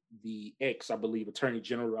the I believe, Attorney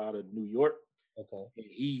General out of New York. Okay. And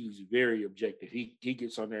he's very objective. He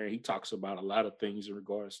gets on there and he talks about a lot of things in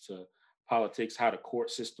regards to politics, how the court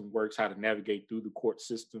system works, how to navigate through the court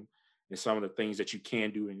system, and some of the things that you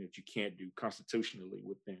can do and that you can't do constitutionally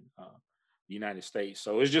within the United States.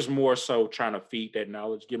 So it's just more so trying to feed that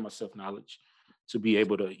knowledge, give myself knowledge to be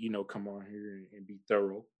able to, come on here and be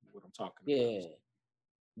thorough with what I'm talking about.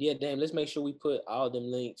 Yeah, damn. Let's make sure we put all them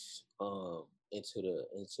links into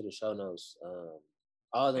the show notes.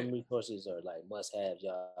 All them resources are like must-haves,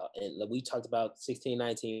 y'all. And we talked about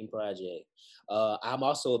 1619 Project. I'm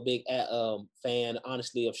also a big fan,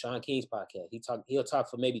 honestly, of Sean King's podcast. He'll talk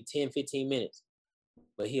for maybe 10, 15 minutes,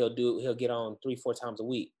 but he'll get on 3-4 times a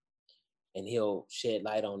week, and he'll shed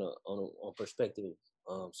light on perspective.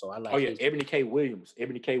 So I like. Oh yeah, Ebony K. Williams.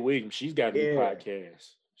 She's got a new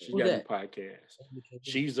podcast. She's got a new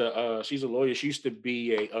podcast. She's a lawyer. She used to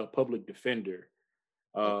be a public defender.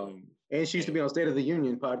 And she used to be on State of the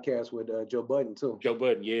Union podcast with Joe Budden too. Joe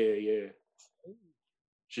Budden, yeah.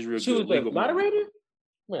 She's real she good. Was the moderator?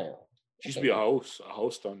 Well, she used to be a host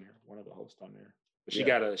on there, one of the hosts on there. But she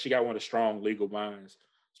got one of the strong legal minds,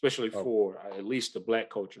 especially for at least the Black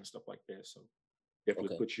culture and stuff like that. So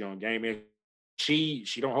definitely put you on game. And she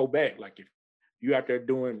don't hold back. Like if you out there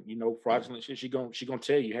doing, fraudulent shit, she gonna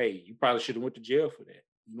tell you, hey, you probably should have went to jail for that.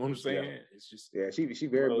 You know what I'm saying? Yeah. It's just she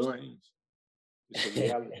very blunt. It's a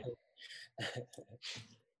reality.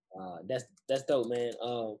 That's dope, man.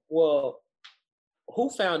 Well, who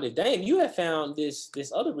found it? Dame, you had found this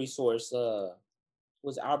other resource.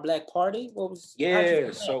 Was Our Black Party? What was?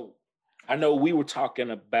 Yeah, so I know we were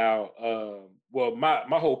talking about well,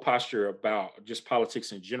 my whole posture about just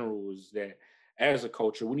politics in general is that as a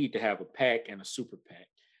culture, we need to have a PAC and a super PAC.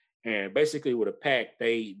 And basically with a PAC,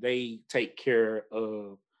 they take care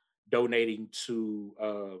of donating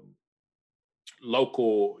to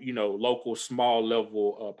local small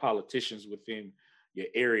level politicians within your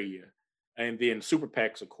area. And then super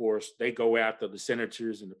PACs, of course, they go after the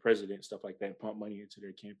senators and the president, stuff like that, pump money into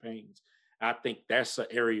their campaigns. I think that's an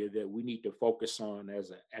area that we need to focus on as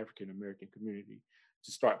an African American community,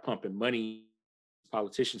 to start pumping money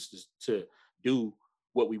politicians to do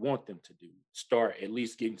what we want them to do. Start at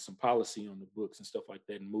least getting some policy on the books and stuff like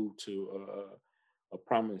that, and move to a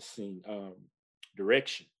promising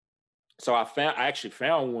direction. So I actually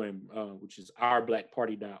found one, which is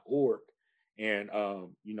ourblackparty.org, and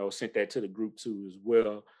sent that to the group too as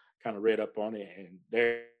well. Kind of read up on it, and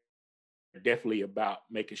they're definitely about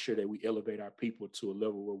making sure that we elevate our people to a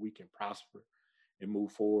level where we can prosper and move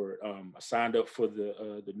forward. I signed up for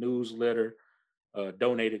the newsletter,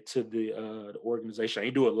 donated to the organization. I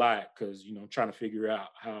ain't do a lot because I'm trying to figure out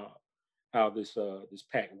how this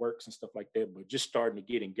PAC works and stuff like that. But just starting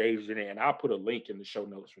to get engaged in it, and I'll put a link in the show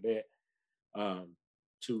notes for that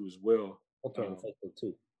too as well. Okay, on Facebook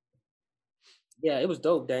too. Yeah, it was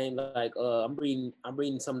dope, Dane. Like I'm reading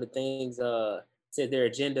some of the things. Said their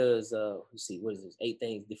agenda is let's see, what is this? 8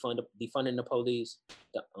 things: defunding the police.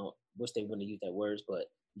 Wish they wouldn't use that words,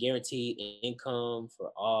 but guaranteed income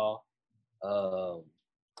for all.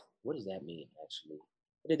 What does that mean actually?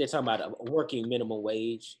 I think they're talking about a working minimum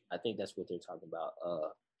wage. I think that's what they're talking about.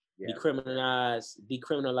 Decriminalize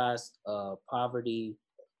poverty,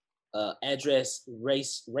 address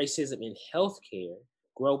racism in healthcare,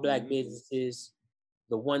 grow Black businesses,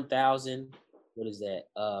 the 1,000. What is that?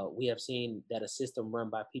 We have seen that a system run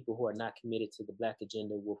by people who are not committed to the Black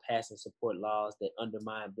agenda will pass and support laws that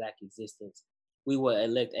undermine Black existence. We will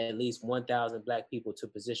elect at least 1,000 Black people to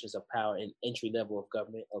positions of power in entry level of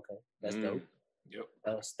government. Okay, that's dope. Yep.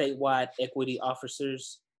 Statewide equity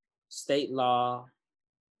officers, state law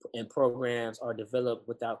and programs are developed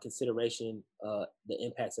without consideration the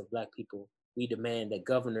impacts of Black people. We demand that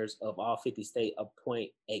governors of all 50 states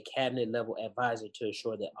appoint a cabinet level advisor to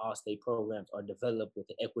ensure that all state programs are developed with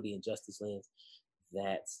the equity and justice lens.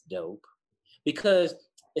 That's dope. Because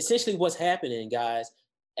essentially what's happening, guys,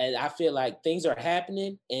 and I feel like things are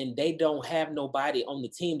happening and they don't have nobody on the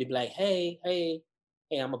team to be like, hey,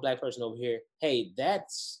 I'm a Black person over here. Hey,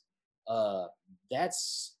 that's not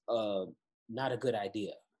a good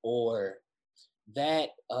idea. Or that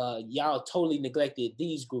y'all totally neglected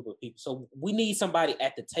these group of people. So we need somebody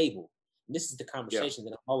at the table. And this is the conversation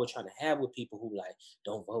that I'm always trying to have with people who like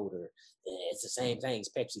don't vote, or it's the same thing as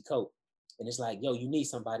Pepsi, Coke. And it's like, yo, you need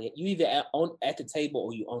somebody. You either at the table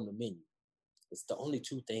or you own the menu. It's the only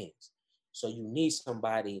two things. So you need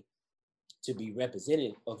somebody to be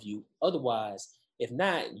representative of you. Otherwise, if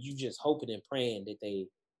not, you just hoping and praying that they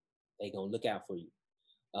gonna look out for you.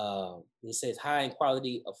 It says high in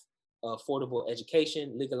quality of affordable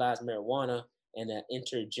education, legalize marijuana, and an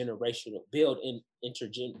intergenerational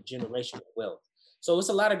wealth. So it's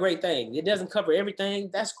a lot of great things. It doesn't cover everything.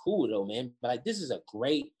 That's cool though, man. But like, this is a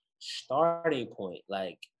great starting point.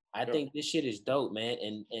 Like, I think this shit is dope, man.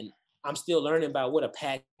 And I'm still learning about what a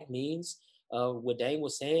PAC means, what Dane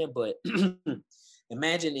was saying. But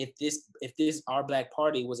imagine if this Our Black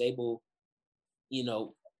Party was able, I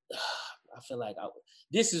feel like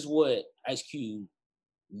this is what Ice Cube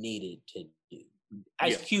needed to do.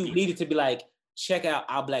 Ice Cube needed to be like, check out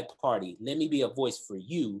Our Black Party. Let me be a voice for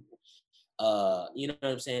you. You know what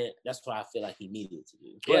I'm saying? That's what I feel like he needed to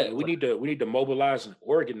do. Yeah, we need to mobilize and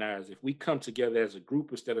organize. If we come together as a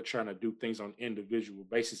group instead of trying to do things on individual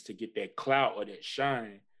basis to get that clout or that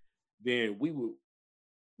shine, then we will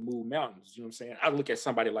move mountains. You know what I'm saying? I look at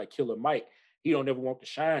somebody like Killer Mike. He don't ever want to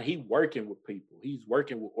shine. He working with people. He's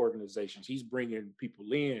working with organizations. He's bringing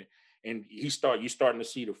people in, and you're starting to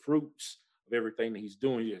see the fruits of everything that he's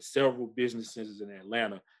doing. He has several businesses in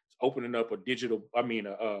Atlanta. He's opening up a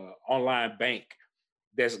online bank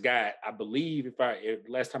that's got, I believe,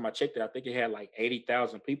 last time I checked it, I think it had like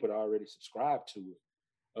 80,000 people that already subscribed to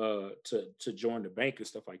it to join the bank and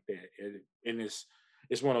stuff like that. And it's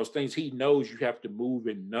one of those things. He knows you have to move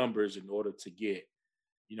in numbers in order to get,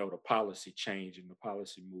 the policy change and the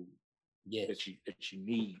policy move that you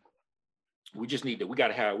need. We just need we got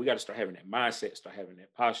to start having that mindset, start having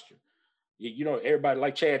that posture. Everybody,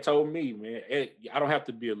 like Chad told me, man, I don't have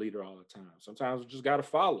to be a leader all the time. Sometimes we just got to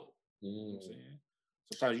follow. You know what I'm saying?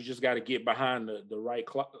 Sometimes you just got to get behind the right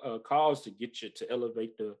cause to get you to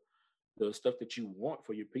elevate the stuff that you want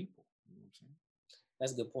for your people. You know what I'm saying?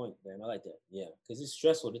 That's a good point, man. I like that. Yeah, because it's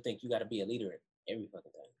stressful to think you got to be a leader in every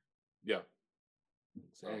fucking thing. Yeah,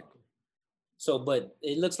 exactly. So, but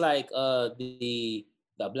it looks like the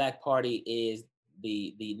Black Party is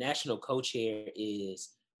the national co-chair is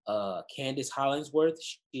Candace Hollingsworth.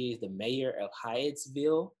 She is the mayor of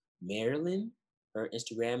Hyattsville, Maryland. Her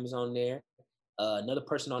Instagram is on there. Another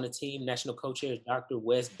person on the team, national co-chair, is Dr.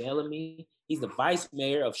 Wes Bellamy. He's the vice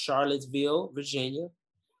mayor of Charlottesville, Virginia.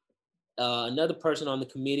 Another person on the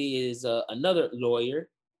committee is another lawyer,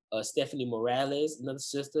 Stephanie Morales, another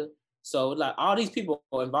sister. So like all these people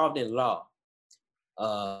are involved in law.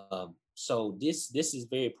 So this is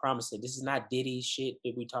very promising. This is not Diddy shit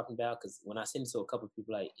that we're talking about, because when I sent it to a couple of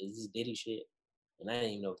people, like, is this Diddy shit? And I didn't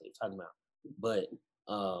even know what they're talking about. But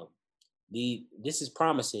this is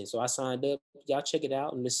promising. So I signed up. Y'all check it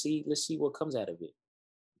out and let's see what comes out of it.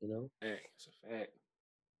 You know? It's a fact.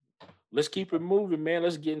 Let's keep it moving, man.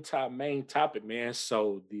 Let's get into our main topic, man.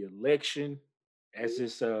 So the election, as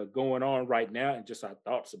it's going on right now, and just our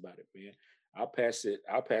thoughts about it, man. I'll pass it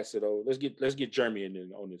over. Let's get Jeremy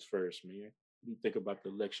in on this first, man. What do you think about the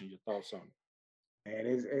election? Your thoughts on it?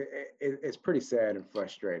 And it's pretty sad and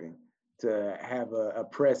frustrating to have a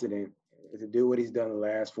president to do what he's done the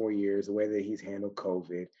last 4 years, the way that he's handled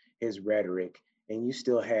COVID, his rhetoric, and you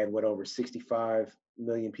still had over 65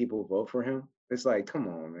 million people vote for him. It's like, come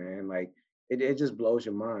on, man. Like it just blows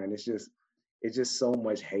your mind. It's just so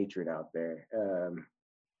much hatred out there.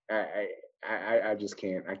 I just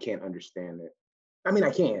can't. I can't understand it. I mean,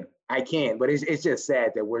 I can, but it's just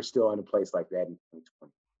sad that we're still in a place like that in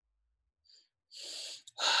 2020.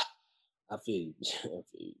 I feel you. I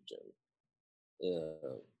feel you,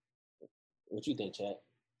 Jeremy. What you think, Chad?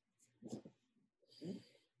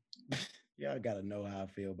 Y'all gotta know how I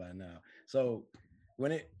feel by now. So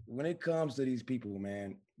when it comes to these people,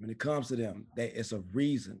 man, when it comes to them, it's a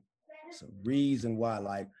reason. It's a reason why.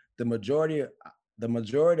 Like the majority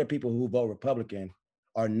of people who vote Republican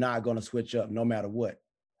are not going to switch up no matter what.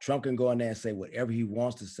 Trump can go in there and say whatever he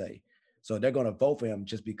wants to say. So they're going to vote for him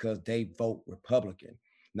just because they vote Republican.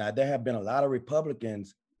 Now, there have been a lot of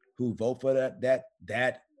Republicans who vote for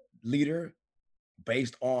that leader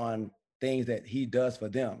based on things that he does for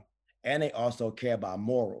them. And they also care about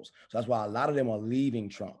morals. So that's why a lot of them are leaving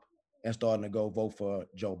Trump and starting to go vote for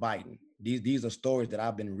Joe Biden. These are stories that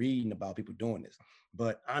I've been reading about people doing this.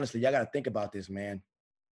 But honestly, y'all got to think about this, man.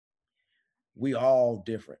 We all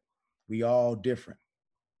different. We all different.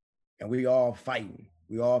 And we all fighting.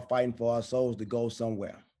 We all fighting for our souls to go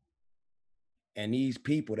somewhere. And these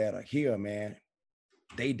people that are here, man,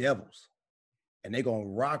 they devils. And they going to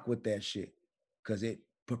rock with that shit because it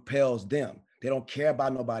propels them. They don't care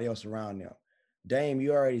about nobody else around them. Dame,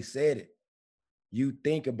 you already said it. You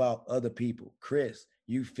think about other people. Chris,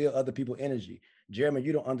 you feel other people's energy. Jeremy,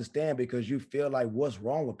 you don't understand because you feel like what's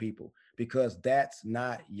wrong with people, because that's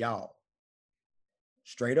not y'all.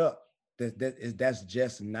 Straight up. That's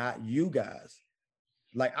just not you guys.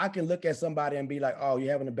 Like I can look at somebody and be like, oh,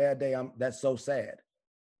 you're having a bad day. That's so sad.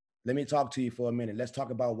 Let me talk to you for a minute. Let's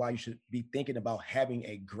talk about why you should be thinking about having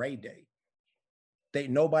a great day.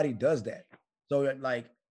 Nobody does that. So like,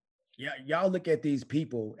 y'all look at these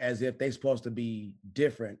people as if they're supposed to be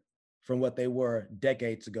different from what they were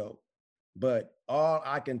decades ago. But all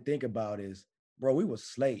I can think about is, bro, we were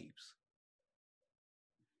slaves.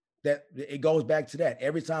 That it goes back to that.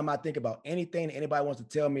 Every time I think about anything anybody wants to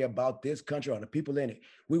tell me about this country or the people in it,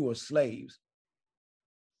 we were slaves.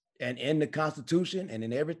 And in the Constitution and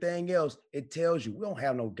in everything else, it tells you we don't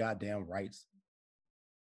have no goddamn rights.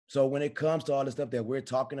 So when it comes to all the stuff that we're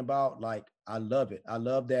talking about, like, I love it. I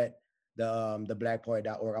love that the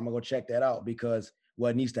blackparty.org. I'm gonna go check that out, because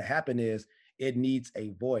what needs to happen is it needs a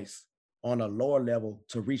voice on a lower level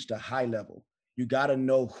to reach the high level. You got to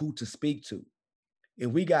know who to speak to.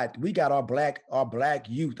 If we got our black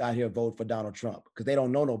youth out here vote for Donald Trump because they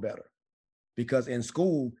don't know no better, because in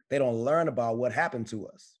school they don't learn about what happened to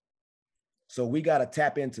us. So we got to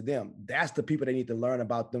tap into them. That's the people that need to learn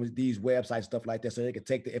about these websites, stuff like that, so they can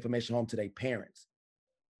take the information home to their parents.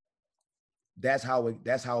 That's how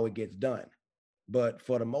it gets done. But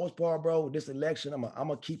for the most part, bro, this election, I'm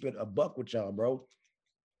gonna keep it a buck with y'all, bro.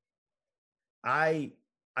 I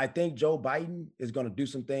think Joe Biden is gonna do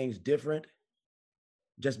some things different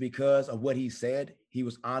just because of what he said. He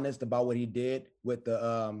was honest about what he did with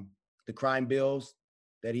the crime bills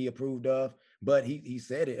that he approved of. But he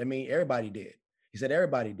said it. I mean, everybody did. He said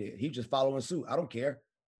everybody did. He just following suit. I don't care.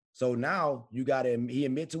 So now he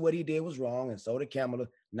admit to what he did was wrong, and so did Kamala.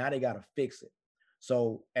 Now they got to fix it.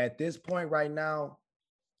 So at this point right now,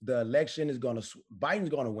 the election is Biden's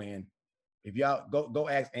going to win. If y'all go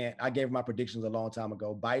ask, and I gave my predictions a long time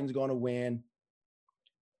ago. Biden's going to win.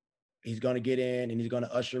 He's going to get in and he's going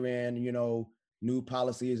to usher in, new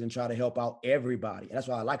policies and try to help out everybody. And that's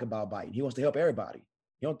what I like about Biden. He wants to help everybody.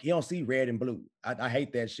 He don't see red and blue. I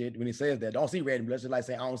hate that shit when he says that. Don't see red and blue. It's just like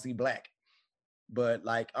saying I don't see black. But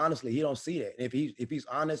like honestly, he don't see that. If he's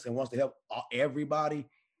honest and wants to help everybody,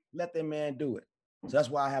 let that man do it. So that's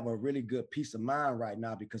why I have a really good peace of mind right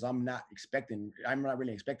now, because I'm not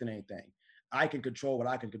really expecting anything. I can control what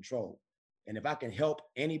I can control. And if I can help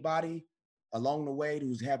anybody along the way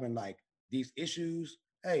who's having like these issues,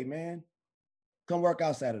 hey man, come work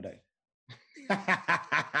out Saturday.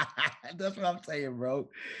 That's what I'm saying, bro.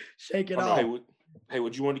 Shake it off. Hey,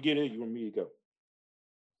 what you want to get in? You want me to go?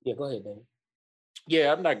 Yeah, go ahead, Danny.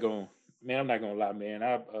 Yeah, I'm not gonna lie, man.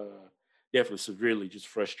 I'm definitely severely just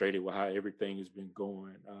frustrated with how everything has been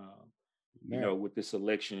going. With this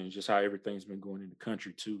election and just how everything's been going in the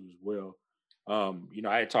country too, as well.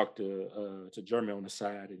 I had talked to Jeremy on the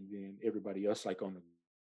side, and then everybody else, like on the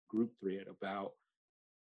group thread, about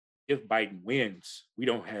if Biden wins, we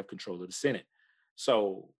don't have control of the Senate.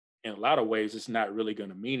 So in a lot of ways, it's not really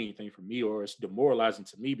going to mean anything for me, or it's demoralizing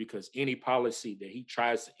to me, because any policy that he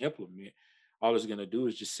tries to implement, all it's going to do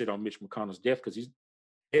is just sit on Mitch McConnell's desk, because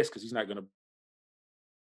he's not going to.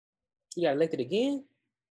 He got elected again?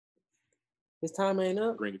 His time ain't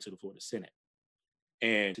up? Bring it to the floor of the Senate.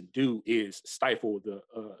 And to do is stifle the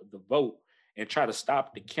vote and try to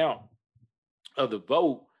stop the count of the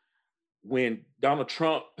vote, when Donald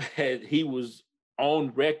Trump he was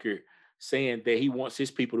on record saying that he wants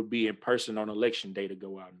his people to be in person on election day to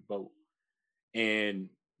go out and vote. And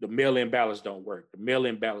the mail-in ballots don't work. The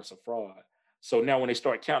mail-in ballots are fraud. So now when they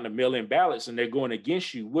start counting the mail-in ballots and they're going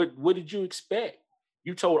against you, what did you expect?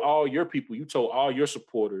 You told all your people, you told all your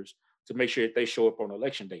supporters to make sure that they show up on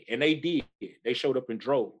election day. And they did. They showed up in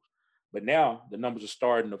droves. But now the numbers are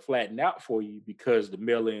starting to flatten out for you because the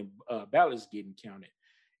mail-in ballots getting counted.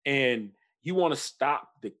 And you want to stop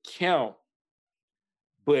the count,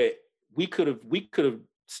 but we could have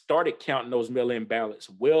started counting those mail-in ballots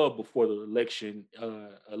well before the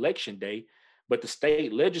election day, but the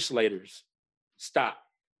state legislators stopped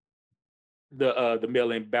the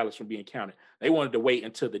mail-in ballots from being counted. They wanted to wait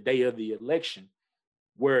until the day of the election,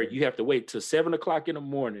 where you have to wait till 7:00 in the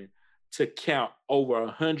morning to count over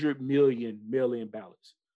 100 million mail-in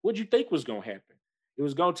ballots. What do you think was going to happen? It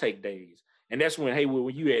was going to take days. And that's when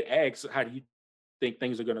you had asked, how do you think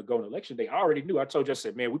things are going to go on election day? I already knew. I told you, I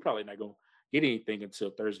said, man, we're probably not going to get anything until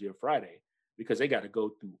Thursday or Friday, because they got to go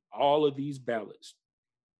through all of these ballots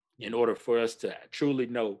in order for us to truly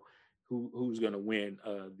know who's going to win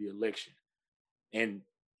the election. And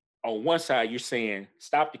on one side, you're saying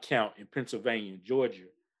stop the count in Pennsylvania and Georgia.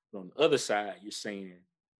 But on the other side, you're saying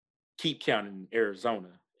keep counting in Arizona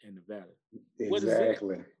and Nevada.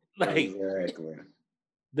 Exactly. Exactly.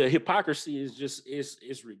 The hypocrisy is just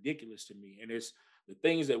it's ridiculous to me. And it's the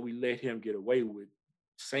things that we let him get away with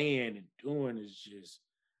saying and doing is just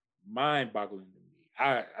mind-boggling to me.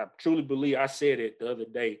 I truly believe, I said it the other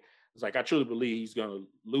day, it's like I truly believe he's going to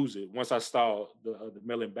lose it. Once I saw the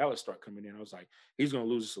mail-in ballots start coming in, I was like, he's going to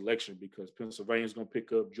lose this election, because Pennsylvania's going to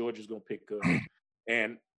pick up, Georgia's going to pick up,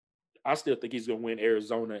 and I still think he's going to win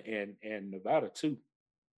Arizona and Nevada too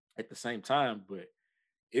at the same time. But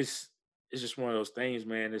it's just one of those things,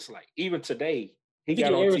 man. It's like even today, he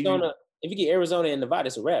got on Arizona. TV. If you get Arizona and Nevada,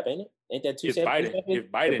 it's a wrap, ain't it? Ain't that 2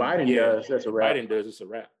 If Biden does, that's a wrap. Biden does, it's a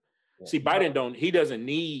wrap. Yeah. See, Biden he doesn't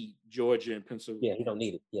need Georgia and Pennsylvania. Yeah, he don't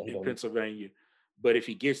need it. Yeah, Pennsylvania. But if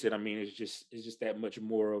he gets it, I mean, it's just that much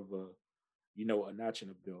more of a notch in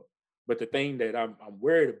the belt. But the thing that I'm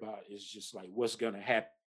worried about is just like what's going to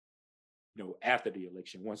happen, after the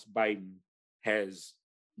election, once Biden has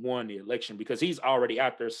won the election, because he's already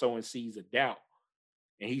out there sowing seeds of doubt,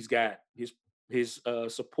 and he's got his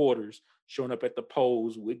supporters showing up at the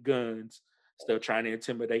polls with guns, still trying to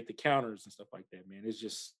intimidate the counters and stuff like that, man. It's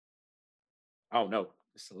just, I don't know.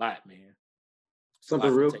 It's a lot, man.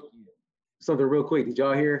 Something real quick. Did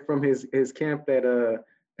y'all hear from his camp that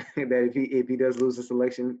that if he does lose this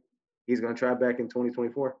election, he's gonna try back in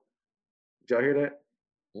 2024? Did y'all hear that?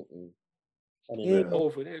 I didn't know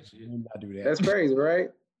for that shit. Not do that. That's crazy,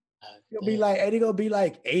 right? He'll be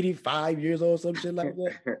like 85 years old, some shit like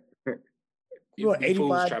that. You know,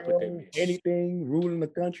 85 years old, anything ruling the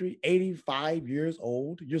country, 85 years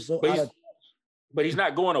old. You're so out of. But he's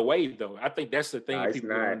not going away, though. I think that's the thing that people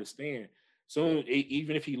don't understand. Soon,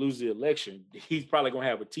 even if he loses the election, he's probably going to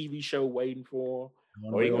have a TV show waiting for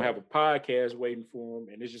him, or he's going to have a podcast waiting for him,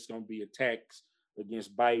 and it's just going to be attacks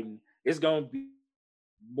against Biden. It's going to be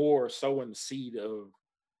more sowing the seed of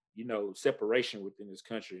separation within this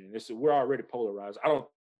country, and we're already polarized.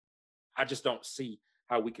 I just don't see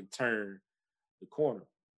how we can turn the corner.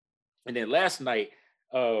 And then last night,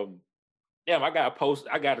 I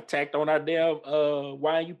got attacked on our damn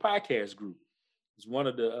YNU podcast group. It's one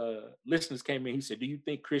of the listeners came in. He said, "Do you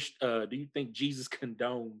think Jesus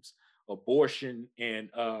condones abortion and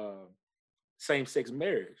same-sex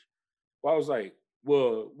marriage?" Well, I was like,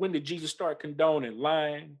 "Well, when did Jesus start condoning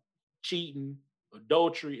lying, cheating,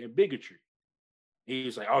 adultery, and bigotry?" He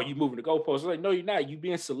was like, "Oh, you moving the goalposts?" I was like, "No, you're not. You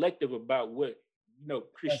being selective about what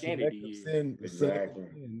Christianity is."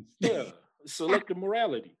 Exactly. Yeah, selective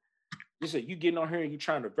morality. He said, "You getting on here and you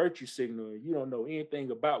trying to virtue signal, and you don't know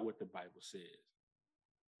anything about what the Bible says."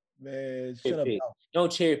 Man, shut up.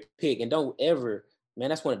 Don't cherry pick, and don't ever, man.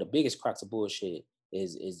 That's one of the biggest cracks of bullshit.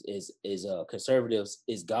 Is conservatives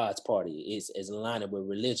is God's party. Is aligning with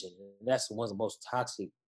religion. And that's one of the most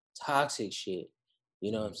toxic shit.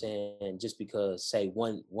 You know what I'm saying? Just because say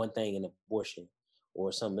one thing in abortion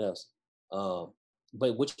or something else.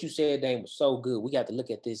 But what you said, Dane, was so good. We got to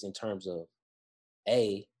look at this in terms of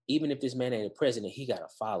even if this man ain't a president, he got a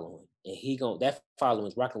following, and that following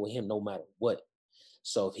is rocking with him no matter what.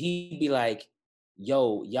 So if he be like,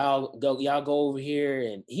 "Yo, y'all go over here,"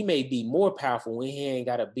 and he may be more powerful when he ain't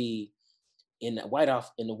gotta be in the White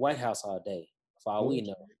House all day. For all we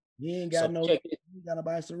know, he ain't got he ain't got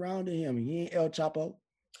nobody surrounding him. He ain't El Chapo.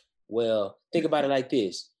 Well, think about it like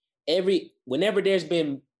this: whenever there's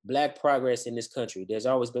been Black progress in this country, there's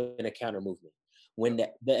always been a counter movement. When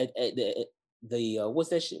the what's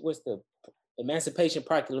that shit? What's the Emancipation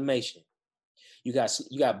Proclamation? You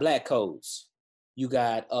got Black codes. You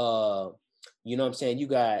got you know what I'm saying? You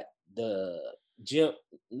got the Jim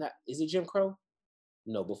Crow?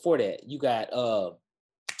 No, before that, you got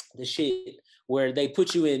the shit where they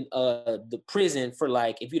put you in the prison for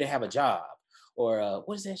like if you didn't have a job, or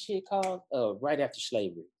what is that shit called? Right after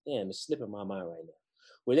slavery. Damn, it's slipping my mind right now.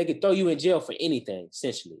 Where they could throw you in jail for anything,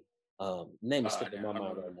 essentially. Name is slipping my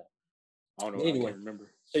mind right now. I don't know. Anyway, I can't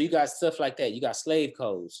remember. So you got stuff like that. You got slave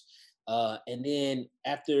codes. And then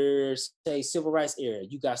after, say, civil rights era,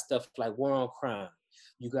 you got stuff like war on crime.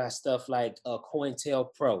 You got stuff like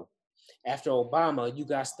COINTELPRO. After Obama, you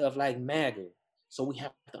got stuff like MAGA. So we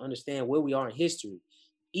have to understand where we are in history.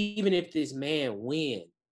 Even if this man win,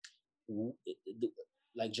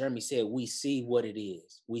 like Jeremy said, we see what it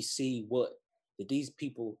is. We see what these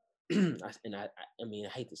people, and I mean, I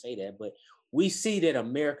hate to say that, but we see that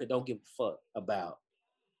America don't give a fuck about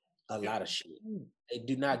a lot of shit. They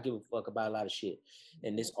do not give a fuck about a lot of shit.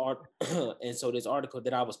 And this this article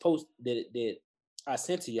that I was that I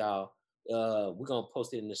sent to y'all, we're gonna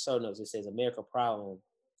post it in the show notes. It says America's problem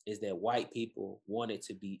is that white people want it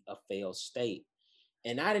to be a failed state.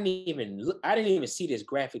 And I didn't even see this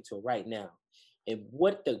graphic till right now. And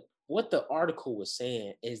what the article was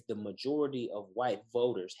saying is the majority of white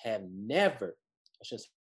voters have never, I shouldn't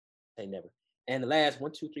say never, and the last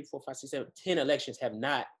 1, 2, 3, 4, 5, 6, 7, 10 elections have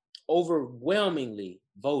not overwhelmingly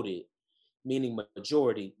voted, meaning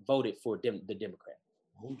majority voted for the Democrat.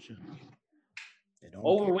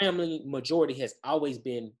 Overwhelming majority has always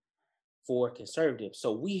been for conservative.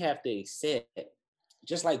 So we have to accept,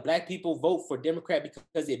 just like Black people vote for Democrat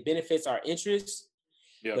because it benefits our interests,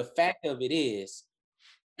 the fact of it is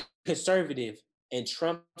conservative and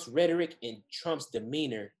Trump's rhetoric and Trump's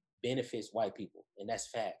demeanor benefits white people. And that's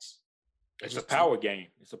facts. It's a power game.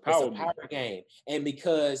 It's a power game. And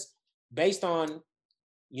because based on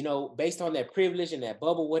that privilege and that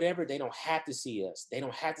bubble, whatever, they don't have to see us. They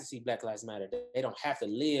don't have to see Black Lives Matter. They don't have to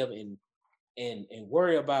live and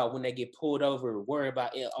worry about when they get pulled over, worry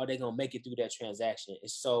about are they gonna make it through that transaction.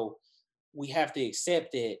 And so we have to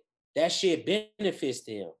accept that shit benefits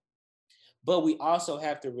them. But we also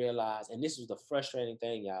have to realize, and this is the frustrating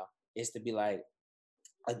thing, y'all, is to be like,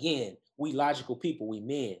 again, we logical people, we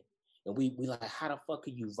men. And we like, how the fuck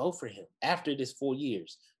could you vote for him after this 4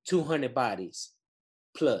 years? 200 bodies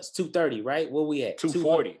plus 230, right? Where we at?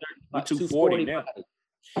 240. 240 now.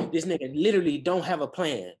 Bodies. This nigga literally don't have a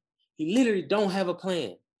plan. He literally don't have a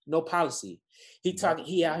plan. No policy. He out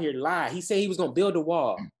here lie. He said he was gonna build a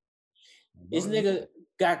wall. This nigga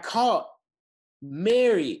got caught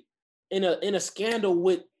married in a scandal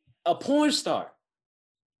with a porn star.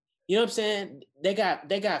 You know what I'm saying? They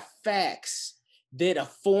got facts that a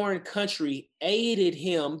foreign country aided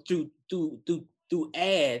him through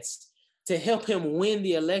ads to help him win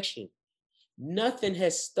the election. Nothing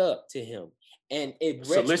has stuck to him. And he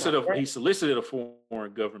solicited a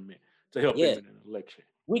foreign government to help him in an election.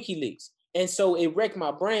 WikiLeaks. And so it wrecked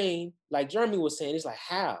my brain, like Jeremy was saying, it's like,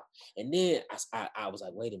 how? And then I was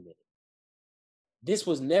like, wait a minute. This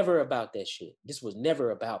was never about that shit. This was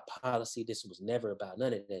never about policy. This was never about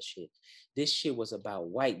none of that shit. This shit was about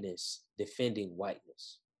whiteness defending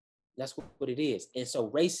whiteness. That's what it is. And so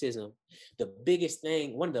racism, the biggest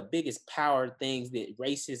thing, one of the biggest power things that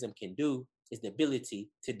racism can do is the ability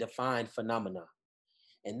to define phenomena.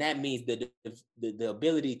 And that means the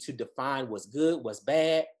ability to define what's good, what's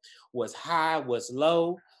bad, what's high, what's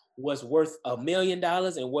low, what's worth $1 million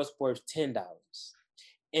and what's worth $10.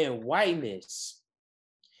 And whiteness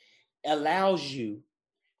allows you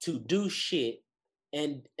to do shit.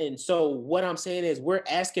 And so what I'm saying is we're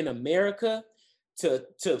asking America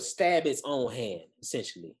to stab its own hand,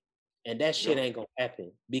 essentially. And that shit ain't gonna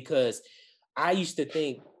happen, because I used to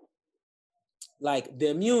think like the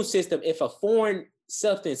immune system, if a foreign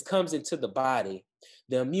substance comes into the body,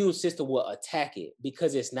 the immune system will attack it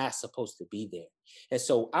because it's not supposed to be there. And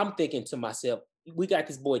so I'm thinking to myself, we got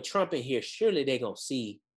this boy Trump in here. Surely they're gonna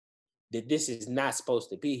see that this is not supposed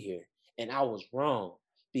to be here. And I was wrong,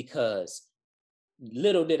 because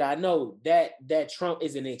little did I know that Trump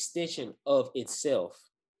is an extension of itself,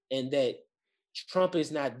 and that Trump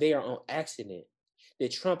is not there on accident,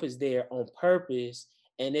 that Trump is there on purpose,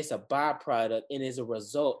 and it's a byproduct and is a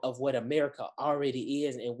result of what America already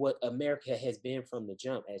is and what America has been from the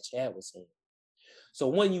jump, as Chad was saying. So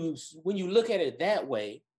when you look at it that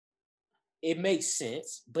way, it makes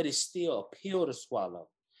sense, but it's still a pill to swallow,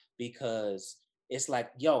 because it's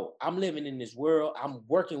like, yo, I'm living in this world, I'm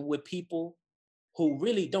working with people who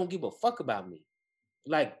really don't give a fuck about me.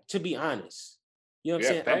 Like, to be honest, you know what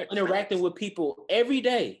I'm saying? I'm interacting with people every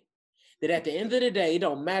day that at the end of the day, it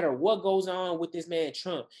don't matter what goes on with this man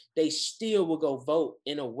Trump, they still will go vote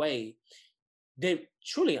in a way that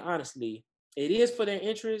truly, honestly, it is for their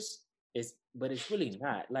interests, but it's really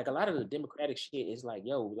not. Like, a lot of the Democratic shit is like,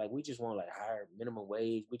 yo, like, we just want like higher minimum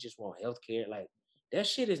wage, we just want healthcare. Like, that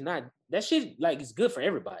shit like is good for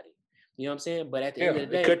everybody. You know what I'm saying? But at the end of the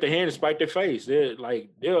day, they cut their hand and spite their face.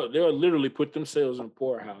 They'll literally put themselves in the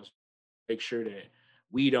poorhouse, make sure that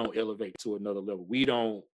we don't elevate to another level. We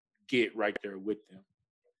don't get right there with them.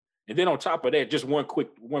 And then on top of that, just one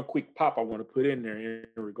quick pop I want to put in there in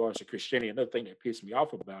regards to Christianity. Another thing that pissed me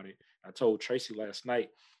off about it, I told Tracy last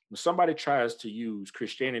night, when somebody tries to use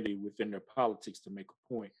Christianity within their politics to make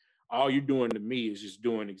a point, all you're doing to me is just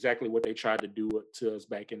doing exactly what they tried to do to us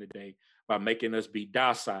back in the day by making us be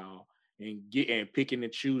docile and picking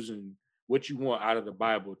and choosing what you want out of the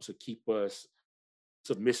Bible to keep us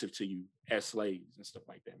submissive to you as slaves and stuff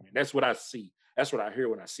like that, man. That's what I see. That's what I hear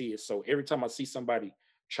when I see it. So every time I see somebody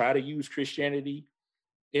try to use Christianity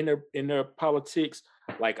in their politics,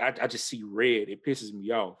 like I just see red. It pisses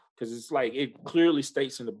me off, because it's like it clearly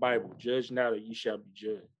states in the Bible, "Judge now that you shall be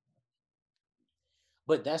judged."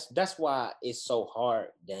 But that's why it's so hard,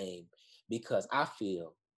 Dame, because I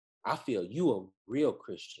feel you a real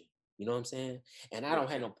Christian. You know what I'm saying? And I don't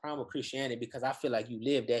have no problem with Christianity, because I feel like you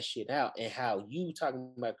live that shit out, and how you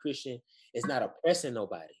talking about Christian is not oppressing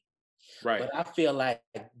nobody. Right. But I feel like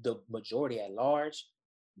the majority at large,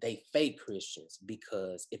 they fake Christians,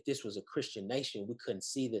 because if this was a Christian nation, we couldn't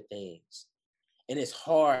see the things. And it's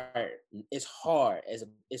hard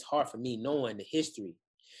for me knowing the history,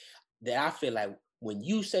 that I feel like when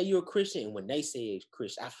you say you're a Christian and when they say it's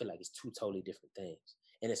Christian, I feel like it's two totally different things.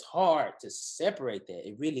 And it's hard to separate that.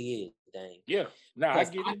 It really is, dang. Yeah. Now I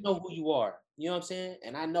get it. I know who you are. You know what I'm saying?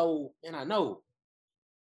 And I know.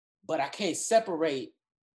 But I can't separate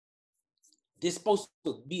this supposed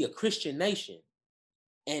to be a Christian nation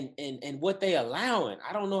and what they allowing.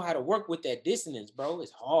 I don't know how to work with that dissonance, bro.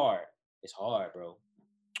 It's hard. It's hard, bro.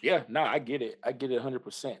 Yeah, no, I get it. I get it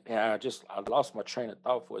 100%. And I lost my train of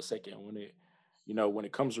thought for a second when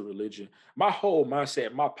it comes to religion. My whole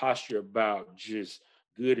mindset, my posture about just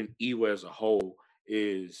good and evil as a whole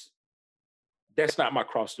is that's not my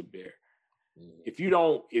cross to bear. If you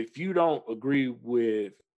don't agree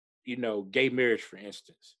with, gay marriage, for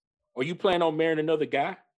instance, or you plan on marrying another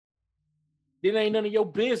guy, then ain't none of your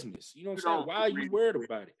business. You know what I'm saying? Why are you worried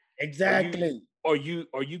about it? Exactly. Are you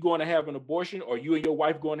going to have an abortion? Or you and your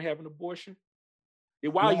wife going to have an abortion?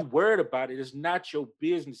 Then why are you worried about it? It's not your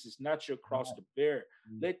business. It's not your cross to bear.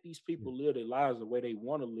 Let these people live their lives the way they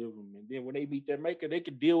want to live them. And then when they meet their maker, they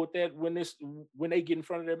can deal with that when they get in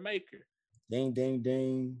front of their maker. Ding, ding,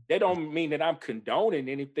 ding. That don't mean that I'm condoning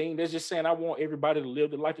anything. That's just saying I want everybody to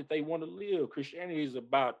live the life that they want to live. Christianity is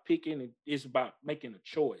about picking. It's about making a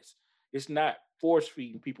choice. It's not force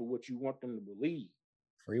feeding people what you want them to believe.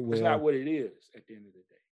 Free will. That's not what it is at the end of the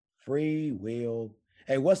day. Free will.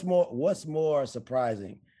 Hey, what's more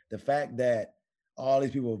surprising? The fact that all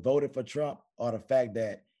these people voted for Trump, or the fact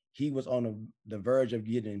that he was on the verge of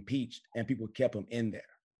getting impeached and people kept him in there?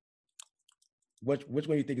 Which one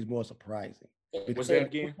do you think is more surprising? What's that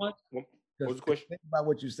again? What was the question? Think about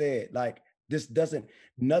what you said. Like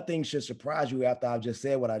nothing should surprise you after I've just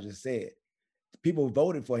said what I just said. People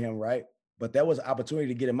voted for him, right? But there was an opportunity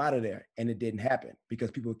to get him out of there, and it didn't happen because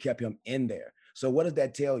people kept him in there. So what does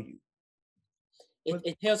that tell you?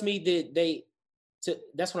 It tells me that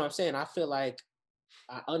that's what I'm saying. I feel like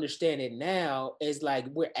I understand it now. It's like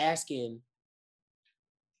we're asking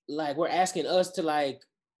us to like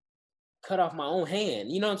cut off my own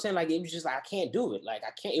hand. You know what I'm saying? Like it was just like I can't do it. Like I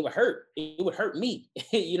can't. It would hurt. It would hurt me.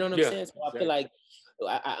 You know what I'm saying? So exactly. I feel like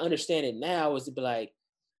I understand it now. Is to be like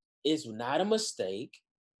it's not a mistake.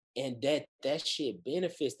 And that shit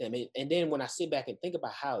benefits them. And then when I sit back and think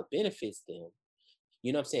about how it benefits them,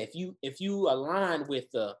 you know what I'm saying? If you align with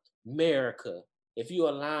America, if you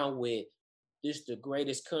align with this the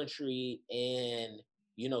greatest country and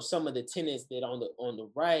you know some of the tenets that on the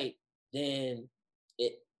right, then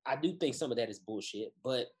I do think some of that is bullshit.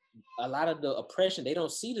 But a lot of the oppression, they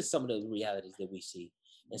don't see some of the realities that we see.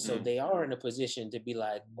 And so they are in a position to be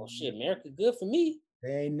like, well shit, America good for me.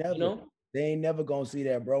 They ain't never. You know? They ain't never gonna see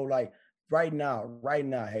that, bro. Like right now,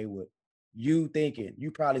 Haywood, you thinking you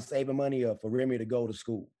probably saving money up for Remy to go to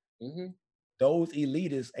school. Mm-hmm. Those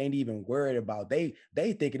elitists ain't even worried about. They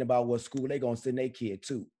thinking about what school they gonna send their kid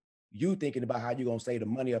to. You thinking about how you gonna save the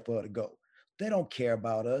money up for her to go. They don't care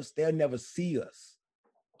about us. They'll never see us.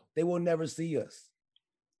 They will never see us.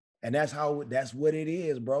 And that's what it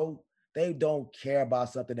is, bro. They don't care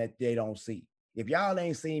about something that they don't see. If y'all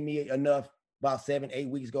ain't seen me enough, about 7-8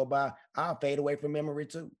 weeks go by, I'll fade away from memory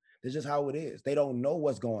too. That's just how it is. They don't know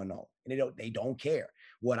what's going on, and they don't care.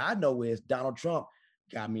 What I know is Donald Trump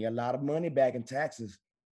got me a lot of money back in taxes.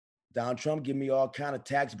 Donald Trump give me all kind of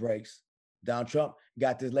tax breaks. Donald Trump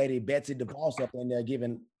got this lady Betsy DeVos up in there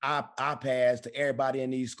giving iPads to everybody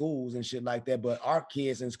in these schools and shit like that. But our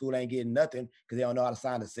kids in school ain't getting nothing because they don't know how to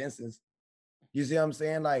sign the census. You see what I'm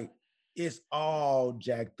saying? Like it's all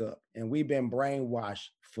jacked up, and we've been brainwashed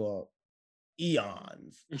for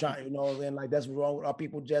eons. Trying, you know what I'm saying? Like that's what's wrong with our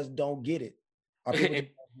people. Just don't get it. Our people just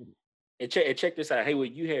don't get it. And check this out. Hey, well,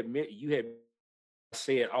 you had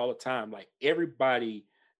said all the time, like everybody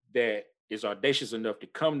that is audacious enough to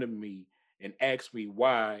come to me and ask me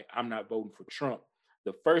why I'm not voting for Trump,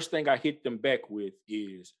 the first thing I hit them back with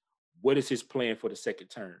is, what is his plan for the second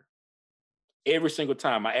term? Every single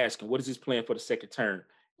time I ask him, what is his plan for the second term?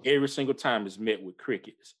 Every single time is met with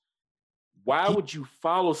crickets. Why would you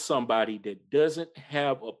follow somebody that doesn't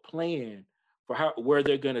have a plan for where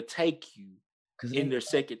they're going to take you in their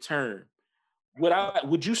second term?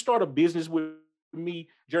 Would you start a business with me?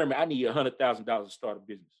 Jeremy, I need $100,000 to start a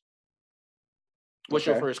business. What's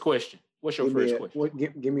your first question?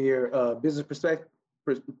 Give me your business perspective.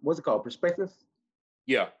 What's it called? Perspectives?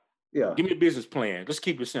 Yeah. Give me a business plan. Let's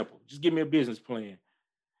keep it simple. Just give me a business plan.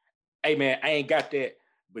 Hey, man, I ain't got that.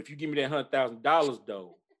 But if you give me that $100,000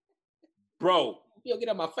 though, bro, you'll get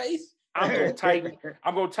on my face. I'm gonna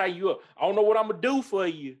tie you up. I don't know what I'm gonna do for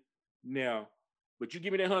you now, but you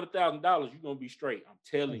give me that $100,000, you're gonna be straight. I'm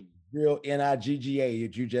telling you. Real NIGGA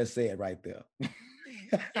that you just said right there.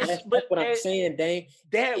 That's what I'm saying, Dane.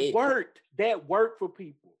 That worked. That worked for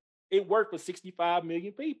people. It worked for 65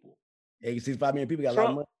 million people. 65 million people got a lot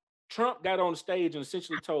of money. Trump got on the stage and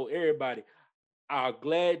essentially told everybody, I'll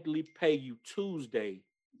gladly pay you Tuesday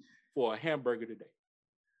for a hamburger today.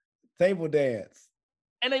 Table dance.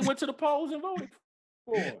 And they went to the polls and voted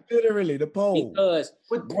for him. Literally, the poll.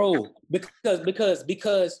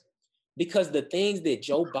 Because the things that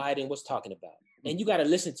Joe Biden was talking about, and you got to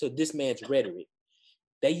listen to this man's rhetoric.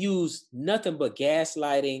 They use nothing but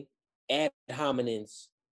gaslighting, ad hominems.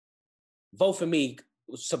 Vote for me,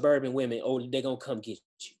 suburban women, or they're going to come get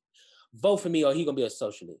you. Vote for me, or he going to be a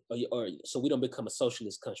socialist, or so we don't become a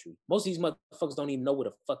socialist country. Most of these motherfuckers don't even know what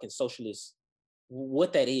a fucking socialist,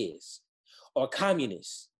 what that is, or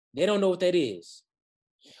communist. They don't know what that is.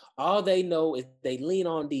 All they know is they lean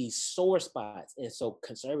on these sore spots. And so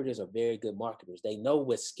conservatives are very good marketers. They know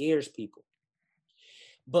what scares people.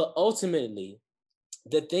 But ultimately,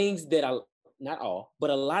 the things that are, not all, but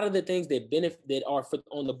a lot of the things that benefit, that are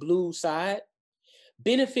on the blue side,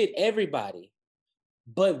 benefit everybody.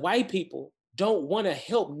 But white people don't want to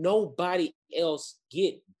help nobody else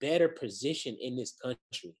get better position in this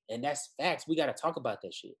country. And that's facts. We got to talk about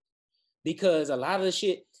that shit. Because a lot of the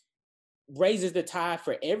shit raises the tide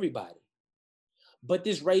for everybody. But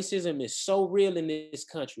this racism is so real in this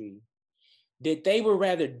country that they would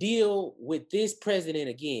rather deal with this president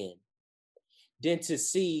again than to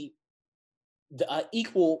see the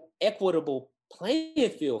equitable playing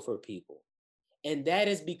field for people. And that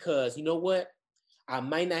is because, you know what? I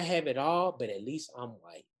might not have it all, but at least I'm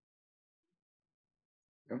white.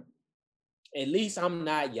 At least I'm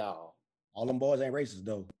not y'all. All them boys ain't racist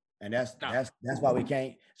though, and that's Nah. that's why we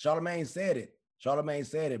can't. Charlemagne said it. Charlemagne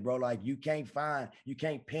said it, bro. Like you can't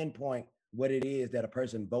pinpoint what it is that a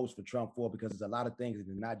person votes for Trump for because there's a lot of things that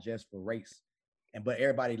are not just for race, but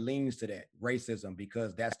everybody leans to that racism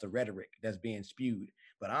because that's the rhetoric that's being spewed.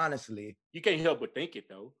 But honestly, You can't help but think it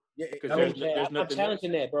though. yeah, Because I mean, there's I'm nothing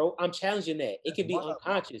challenging else. that, bro. I'm challenging that. It can be one of them.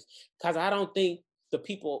 unconscious because I don't think the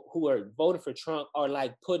people who are voting for Trump are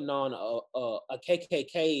like putting on a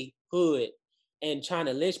KKK hood and trying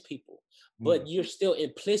to lynch people, but you're still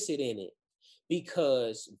implicit in it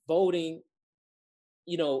because voting,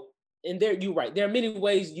 you know, and there you're right. There are many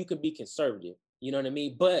ways you can be conservative. You know what I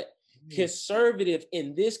mean? But conservative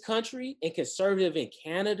in this country and conservative in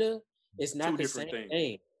Canada is not the same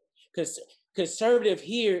thing. Because conservative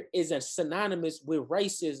here is a synonymous with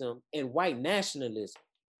racism and white nationalism.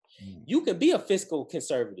 You can be a fiscal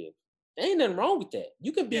conservative. There ain't nothing wrong with that.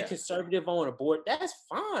 You can be conservative on abortion. That's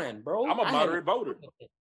fine, bro. I'm a moderate voter.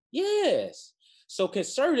 Yes. So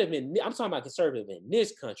conservative I'm talking about conservative in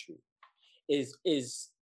this country is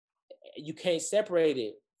you can't separate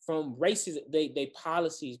it from racism. They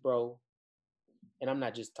policies, bro. And I'm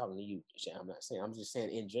not just talking to you. I'm just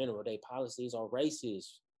saying in general, they policies are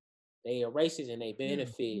racist. They are racist and they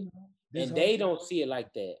benefit. And they don't see it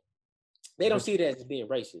like that. They don't see it as being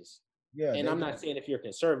racist. Yeah. And I'm not saying if you're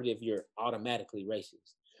conservative, you're automatically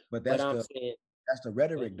racist. But that's the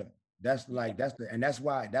rhetoric though. That's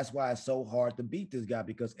why it's so hard to beat this guy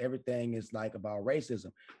because everything is like about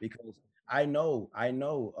racism. Because I know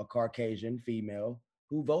a Caucasian female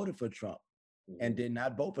who voted for Trump and did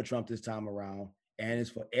not vote for Trump this time around. And it's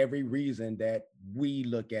for every reason that we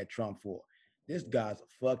look at Trump for. This guy's a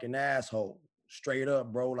fucking asshole. Straight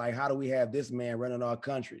up, bro. Like, how do we have this man running our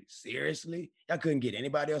country? Seriously? I couldn't get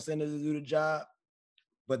anybody else in to do the job.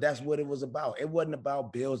 But that's what it was about. It wasn't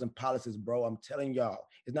about bills and policies, bro. I'm telling y'all,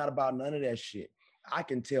 it's not about none of that shit. I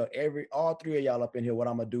can tell all three of y'all up in here what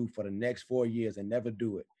I'm gonna do for the next 4 years and never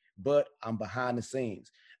do it. But I'm behind the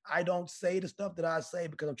scenes. I don't say the stuff that I say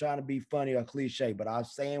because I'm trying to be funny or cliche, but I'm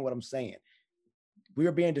saying what I'm saying. We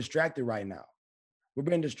are being distracted right now. We're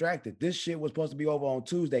being distracted. This shit was supposed to be over on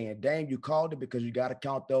Tuesday, and dang, you called it because you got to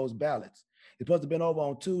count those ballots. It's supposed to have been over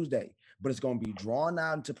on Tuesday, but it's going to be drawn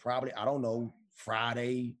out into probably, I don't know,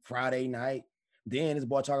 Friday night. Then this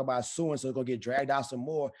boy talking about suing, so it's going to get dragged out some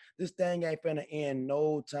more. This thing ain't finna end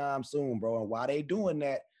no time soon, bro. And while they doing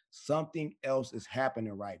that, something else is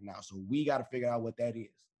happening right now. So we got to figure out what that is.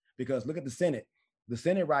 Because look at the Senate. The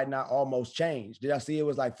Senate right now almost changed. Did I see it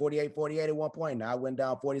was like 48-48 at one point? Now it went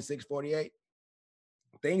down 46-48.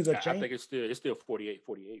 Things are changing. I think it's still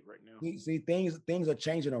 48-48 right now. See, things are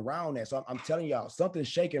changing around that. So I'm telling y'all, something's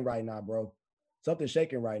shaking right now, bro. Something's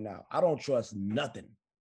shaking right now. I don't trust nothing.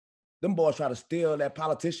 Them boys try to steal that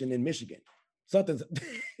politician in Michigan. I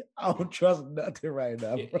don't trust nothing right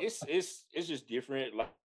now. Bro. It's just different. Like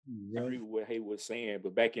I agree with what Hay was saying,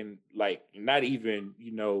 but back in like not even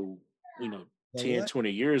 10, 20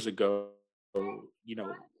 years ago, when you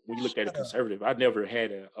looked at a conservative, I never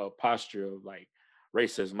had a posture of like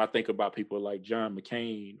racism. I think about people like John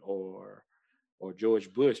McCain or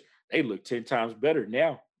George Bush. They look 10 times better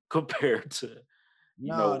now compared to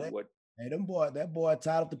what. Hey, that boy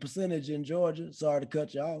tied up the percentage in Georgia. Sorry to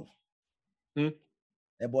cut you off.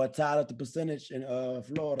 That boy tied up the percentage in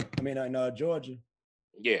Florida. I mean, in Georgia.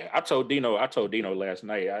 Yeah, I told Dino last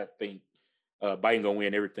night. I think Biden gonna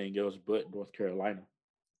win everything else but North Carolina.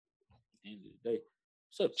 At the end of the day.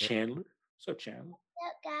 What's up, Chandler? What's up,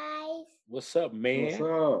 guys? What's up, man? What's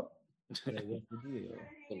up?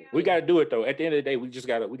 We gotta do it though. At the end of the day, we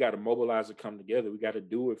gotta mobilize and come together. We gotta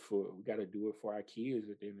do it for our kids.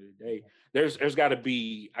 At the end of the day, there's got to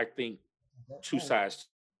be, I think, two sides.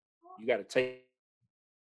 You got to take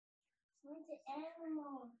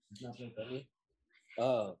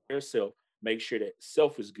yourself, make sure that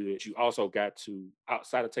self is good. You also got to,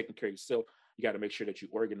 outside of taking care of yourself, you got to make sure that you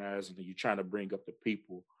organize and that you're trying to bring up the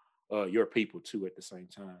people, your people too, at the same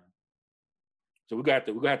time. So we're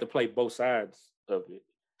gonna have to play both sides of it.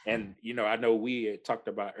 And I know we had talked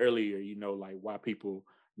about earlier, like why people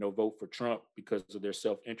vote for Trump because of their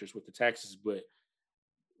self-interest with the taxes. But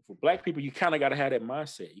for Black people, you kind of got to have that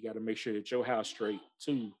mindset. You got to make sure that your house straight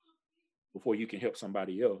too before you can help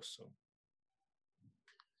somebody else. So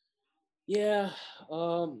yeah,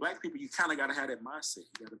 Black people, you kind of got to have that mindset.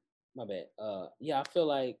 My bad. I feel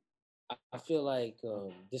like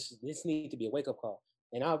this needs to be a wake-up call.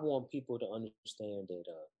 And I want people to understand that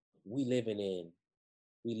we living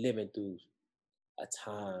through a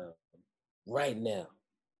time right now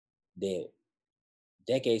that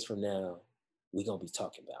decades from now we're gonna be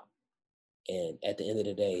talking about. And at the end of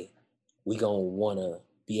the day, we gonna wanna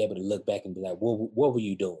be able to look back and be like, what were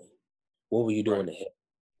you doing? What were you doing to help?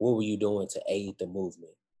 What were you doing to aid the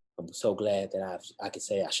movement? I'm so glad that I could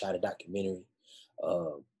say I shot a documentary,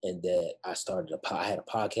 and that I had a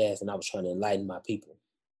podcast, and I was trying to enlighten my people.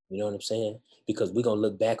 You know what I'm saying? Because we're gonna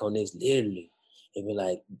look back on this literally and be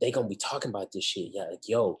like, they gonna be talking about this shit. Yeah, like,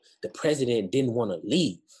 yo, the president didn't want to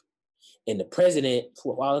leave. And the president,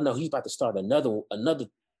 for all I know, he's about to start another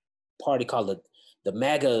party called the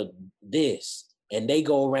MAGA this. And they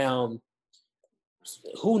go around,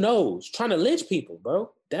 who knows, trying to lynch people,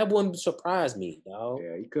 bro. That wouldn't surprise me, dog.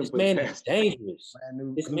 Yeah, he couldn't. This man is dangerous.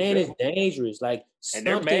 This man is dangerous. Like, and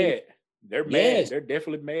they're mad. They're mad. Yes. They're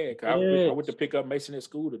definitely mad. I went to pick up Mason at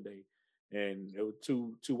school today, and there were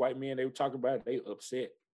two white men. They were talking about it. They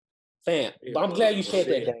upset. Fam, but I'm glad you said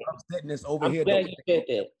that. I'm setting this over I'm here. glad you said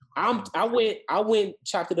that. I went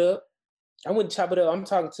chopped it up. I'm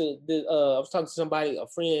talking to I was talking to somebody, a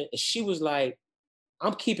friend, and she was like,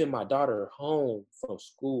 I'm keeping my daughter home from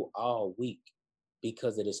school all week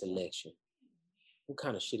because of this election. What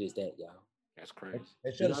kind of shit is that, y'all? That's crazy.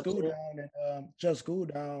 They shut school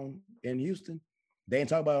down in Houston. They ain't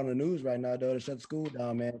talking about it on the news right now, though. They shut the school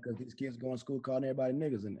down, man, because these kids going to school calling everybody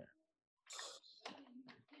niggas in there.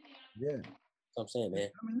 Yeah. That's what I'm saying, man.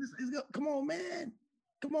 I mean, come on, man.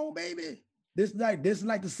 Come on, baby. This is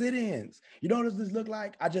like the sit-ins. You know what this look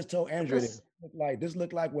like? I just told Andrew this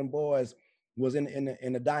look like when boys was in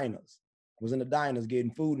the diners,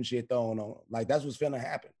 getting food and shit thrown on them. Like, that's what's finna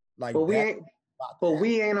happen. Like, but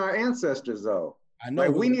we ain't our ancestors though. I know.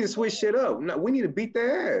 Like, we need to switch shit up. No, we need to beat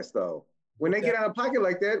their ass though. When they get out of pocket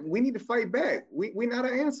like that, we need to fight back. We not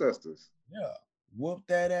our ancestors. Yeah, whoop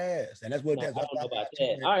that ass, and that's what that's. I don't know about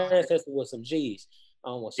that. Our ancestors was some G's. I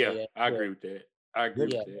don't want to say that. I agree with that. I agree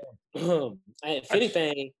with that. If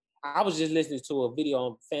anything, I was just listening to a video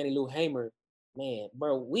on Fannie Lou Hamer. Man,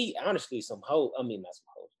 bro, we honestly some hoes. I mean, not some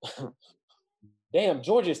hoes. Damn,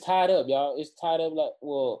 Georgia's tied up, y'all. It's tied up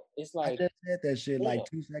it's like. I just said that shit like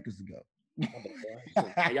 2 seconds ago.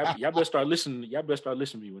 y'all better start listening. Y'all better start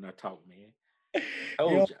listening to me when I talk, man.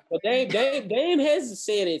 But Dame has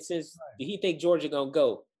said it since he think Georgia gonna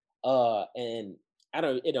go. And I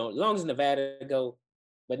don't, as long as Nevada go,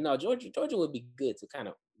 but no, Georgia would be good to kind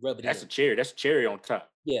of rub it. That's a cherry on top.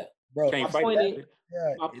 Yeah, bro.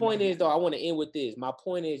 My point is though, I want to end with this. My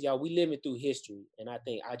point is, y'all, we living through history, and I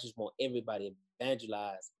just want everybody to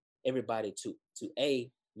evangelize everybody to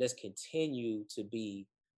let's continue to be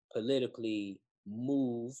politically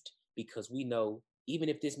moved, because we know even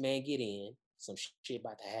if this man get in, some shit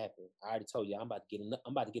about to happen. I already told you I'm about to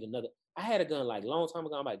get another. I had a gun like a long time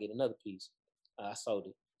ago. I'm about to get another piece. I sold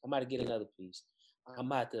it. I'm about to get another piece. I'm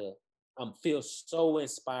feel so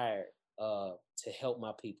inspired to help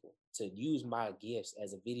my people, to use my gifts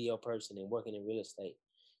as a video person and working in real estate,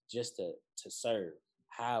 just to serve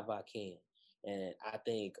however I can. And I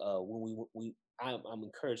think I'm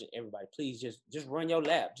encouraging everybody, please just run your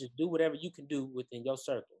lap. Just do whatever you can do within your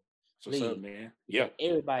circle. What's up, man? Yeah.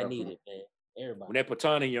 Everybody need it, man. Everybody. When that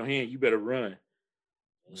baton in your hand, you better run.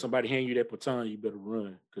 When somebody hand you that baton, you better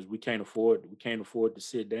run, because we can't afford to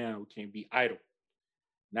sit down. We can't be idle.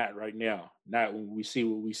 Not right now. Not when we see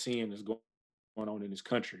what we seeing is going on in this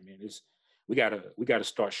country, man. We gotta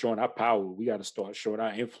start showing our power. We gotta start showing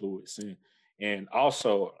our influence, and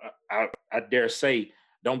also I dare say,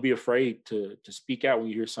 don't be afraid to speak out when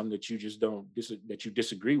you hear something that you just that you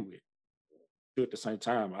disagree with. At the same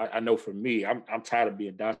time, I know for me, I'm tired of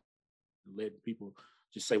being docile, letting people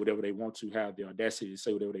just say whatever they want to, have the audacity to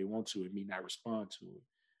say whatever they want to, and me not respond to it,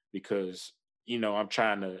 because I'm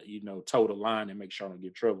trying to toe the line and make sure I don't get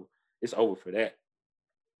in trouble. It's over for that.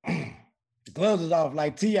 The gloves is off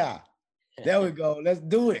like T.I. There we go. Let's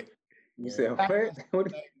do it. You said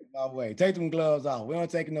what? Way. Take them gloves off. We don't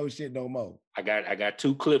take no shit no more. I got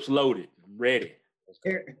 2 clips loaded. I'm ready.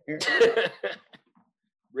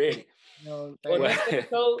 Ready.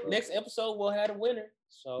 Next episode we'll have a winner.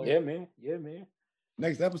 So yeah, man.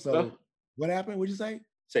 Next episode. What happened? What'd you say?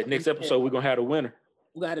 Said next episode we're gonna have a winner.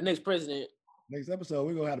 We got the next president. Next episode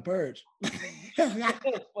we're gonna have the purge.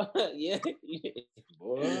 Yeah.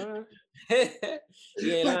 Boy.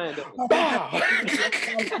 You ain't lying though.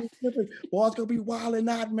 Boys gonna be wilding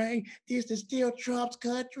out, man. This is still Trump's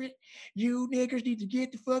country. You niggers need to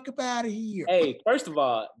get the fuck up out of here. Hey, first of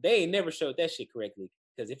all, they ain't never showed that shit correctly.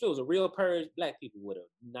 Because if it was a real purge, black people would have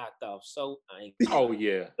knocked off. So oh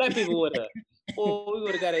yeah, black people would have. Oh, we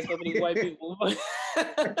would have got so many white people.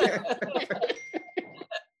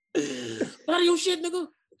 How do you shit, nigga?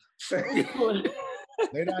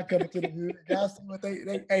 They're not coming to the hood. Y'all see what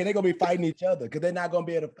they're gonna be fighting each other, because they're not gonna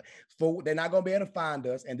be able to find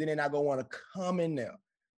us, and then they're not gonna want to come in there.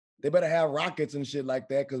 They better have rockets and shit like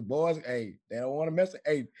that, because boys, hey, they don't want to mess with.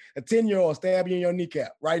 Hey, a 10-year-old stab you in your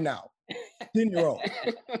kneecap right now. 10-year-old.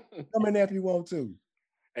 Come in there if you want to.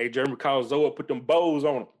 Hey, Jeremy called Zoa, put them bows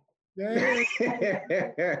on him. Yeah.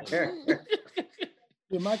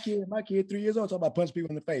 Yeah, my kid, 3 years old, talk about punch people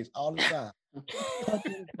in the face all the time. Punch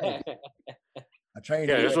in the face. I trained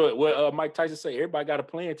him. That's what Mike Tyson say. Everybody got a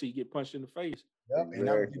plan until you get punched in the face. Yep, and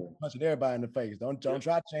I'm punching everybody in the face. Don't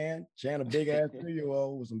try Chan. Chan a big ass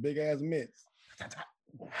 3-year-old with some big ass mitts.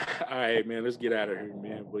 All right, man. Let's get out of here,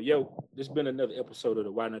 man. But yo, this has been another episode of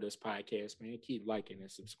the YNU Podcast, man. Keep liking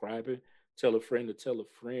and subscribing. Tell a friend to tell a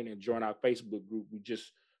friend, and join our Facebook group. We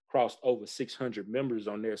just crossed over 600 members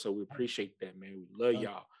on there, so we appreciate that, man. We love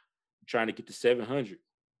y'all. I'm trying to get to 700.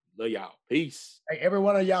 Love y'all. Peace. Hey, every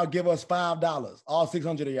one of y'all give us $5. All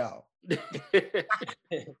 600 of y'all.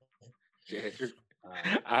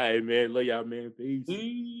 All right, man. Love y'all, man. Peace.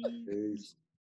 Peace.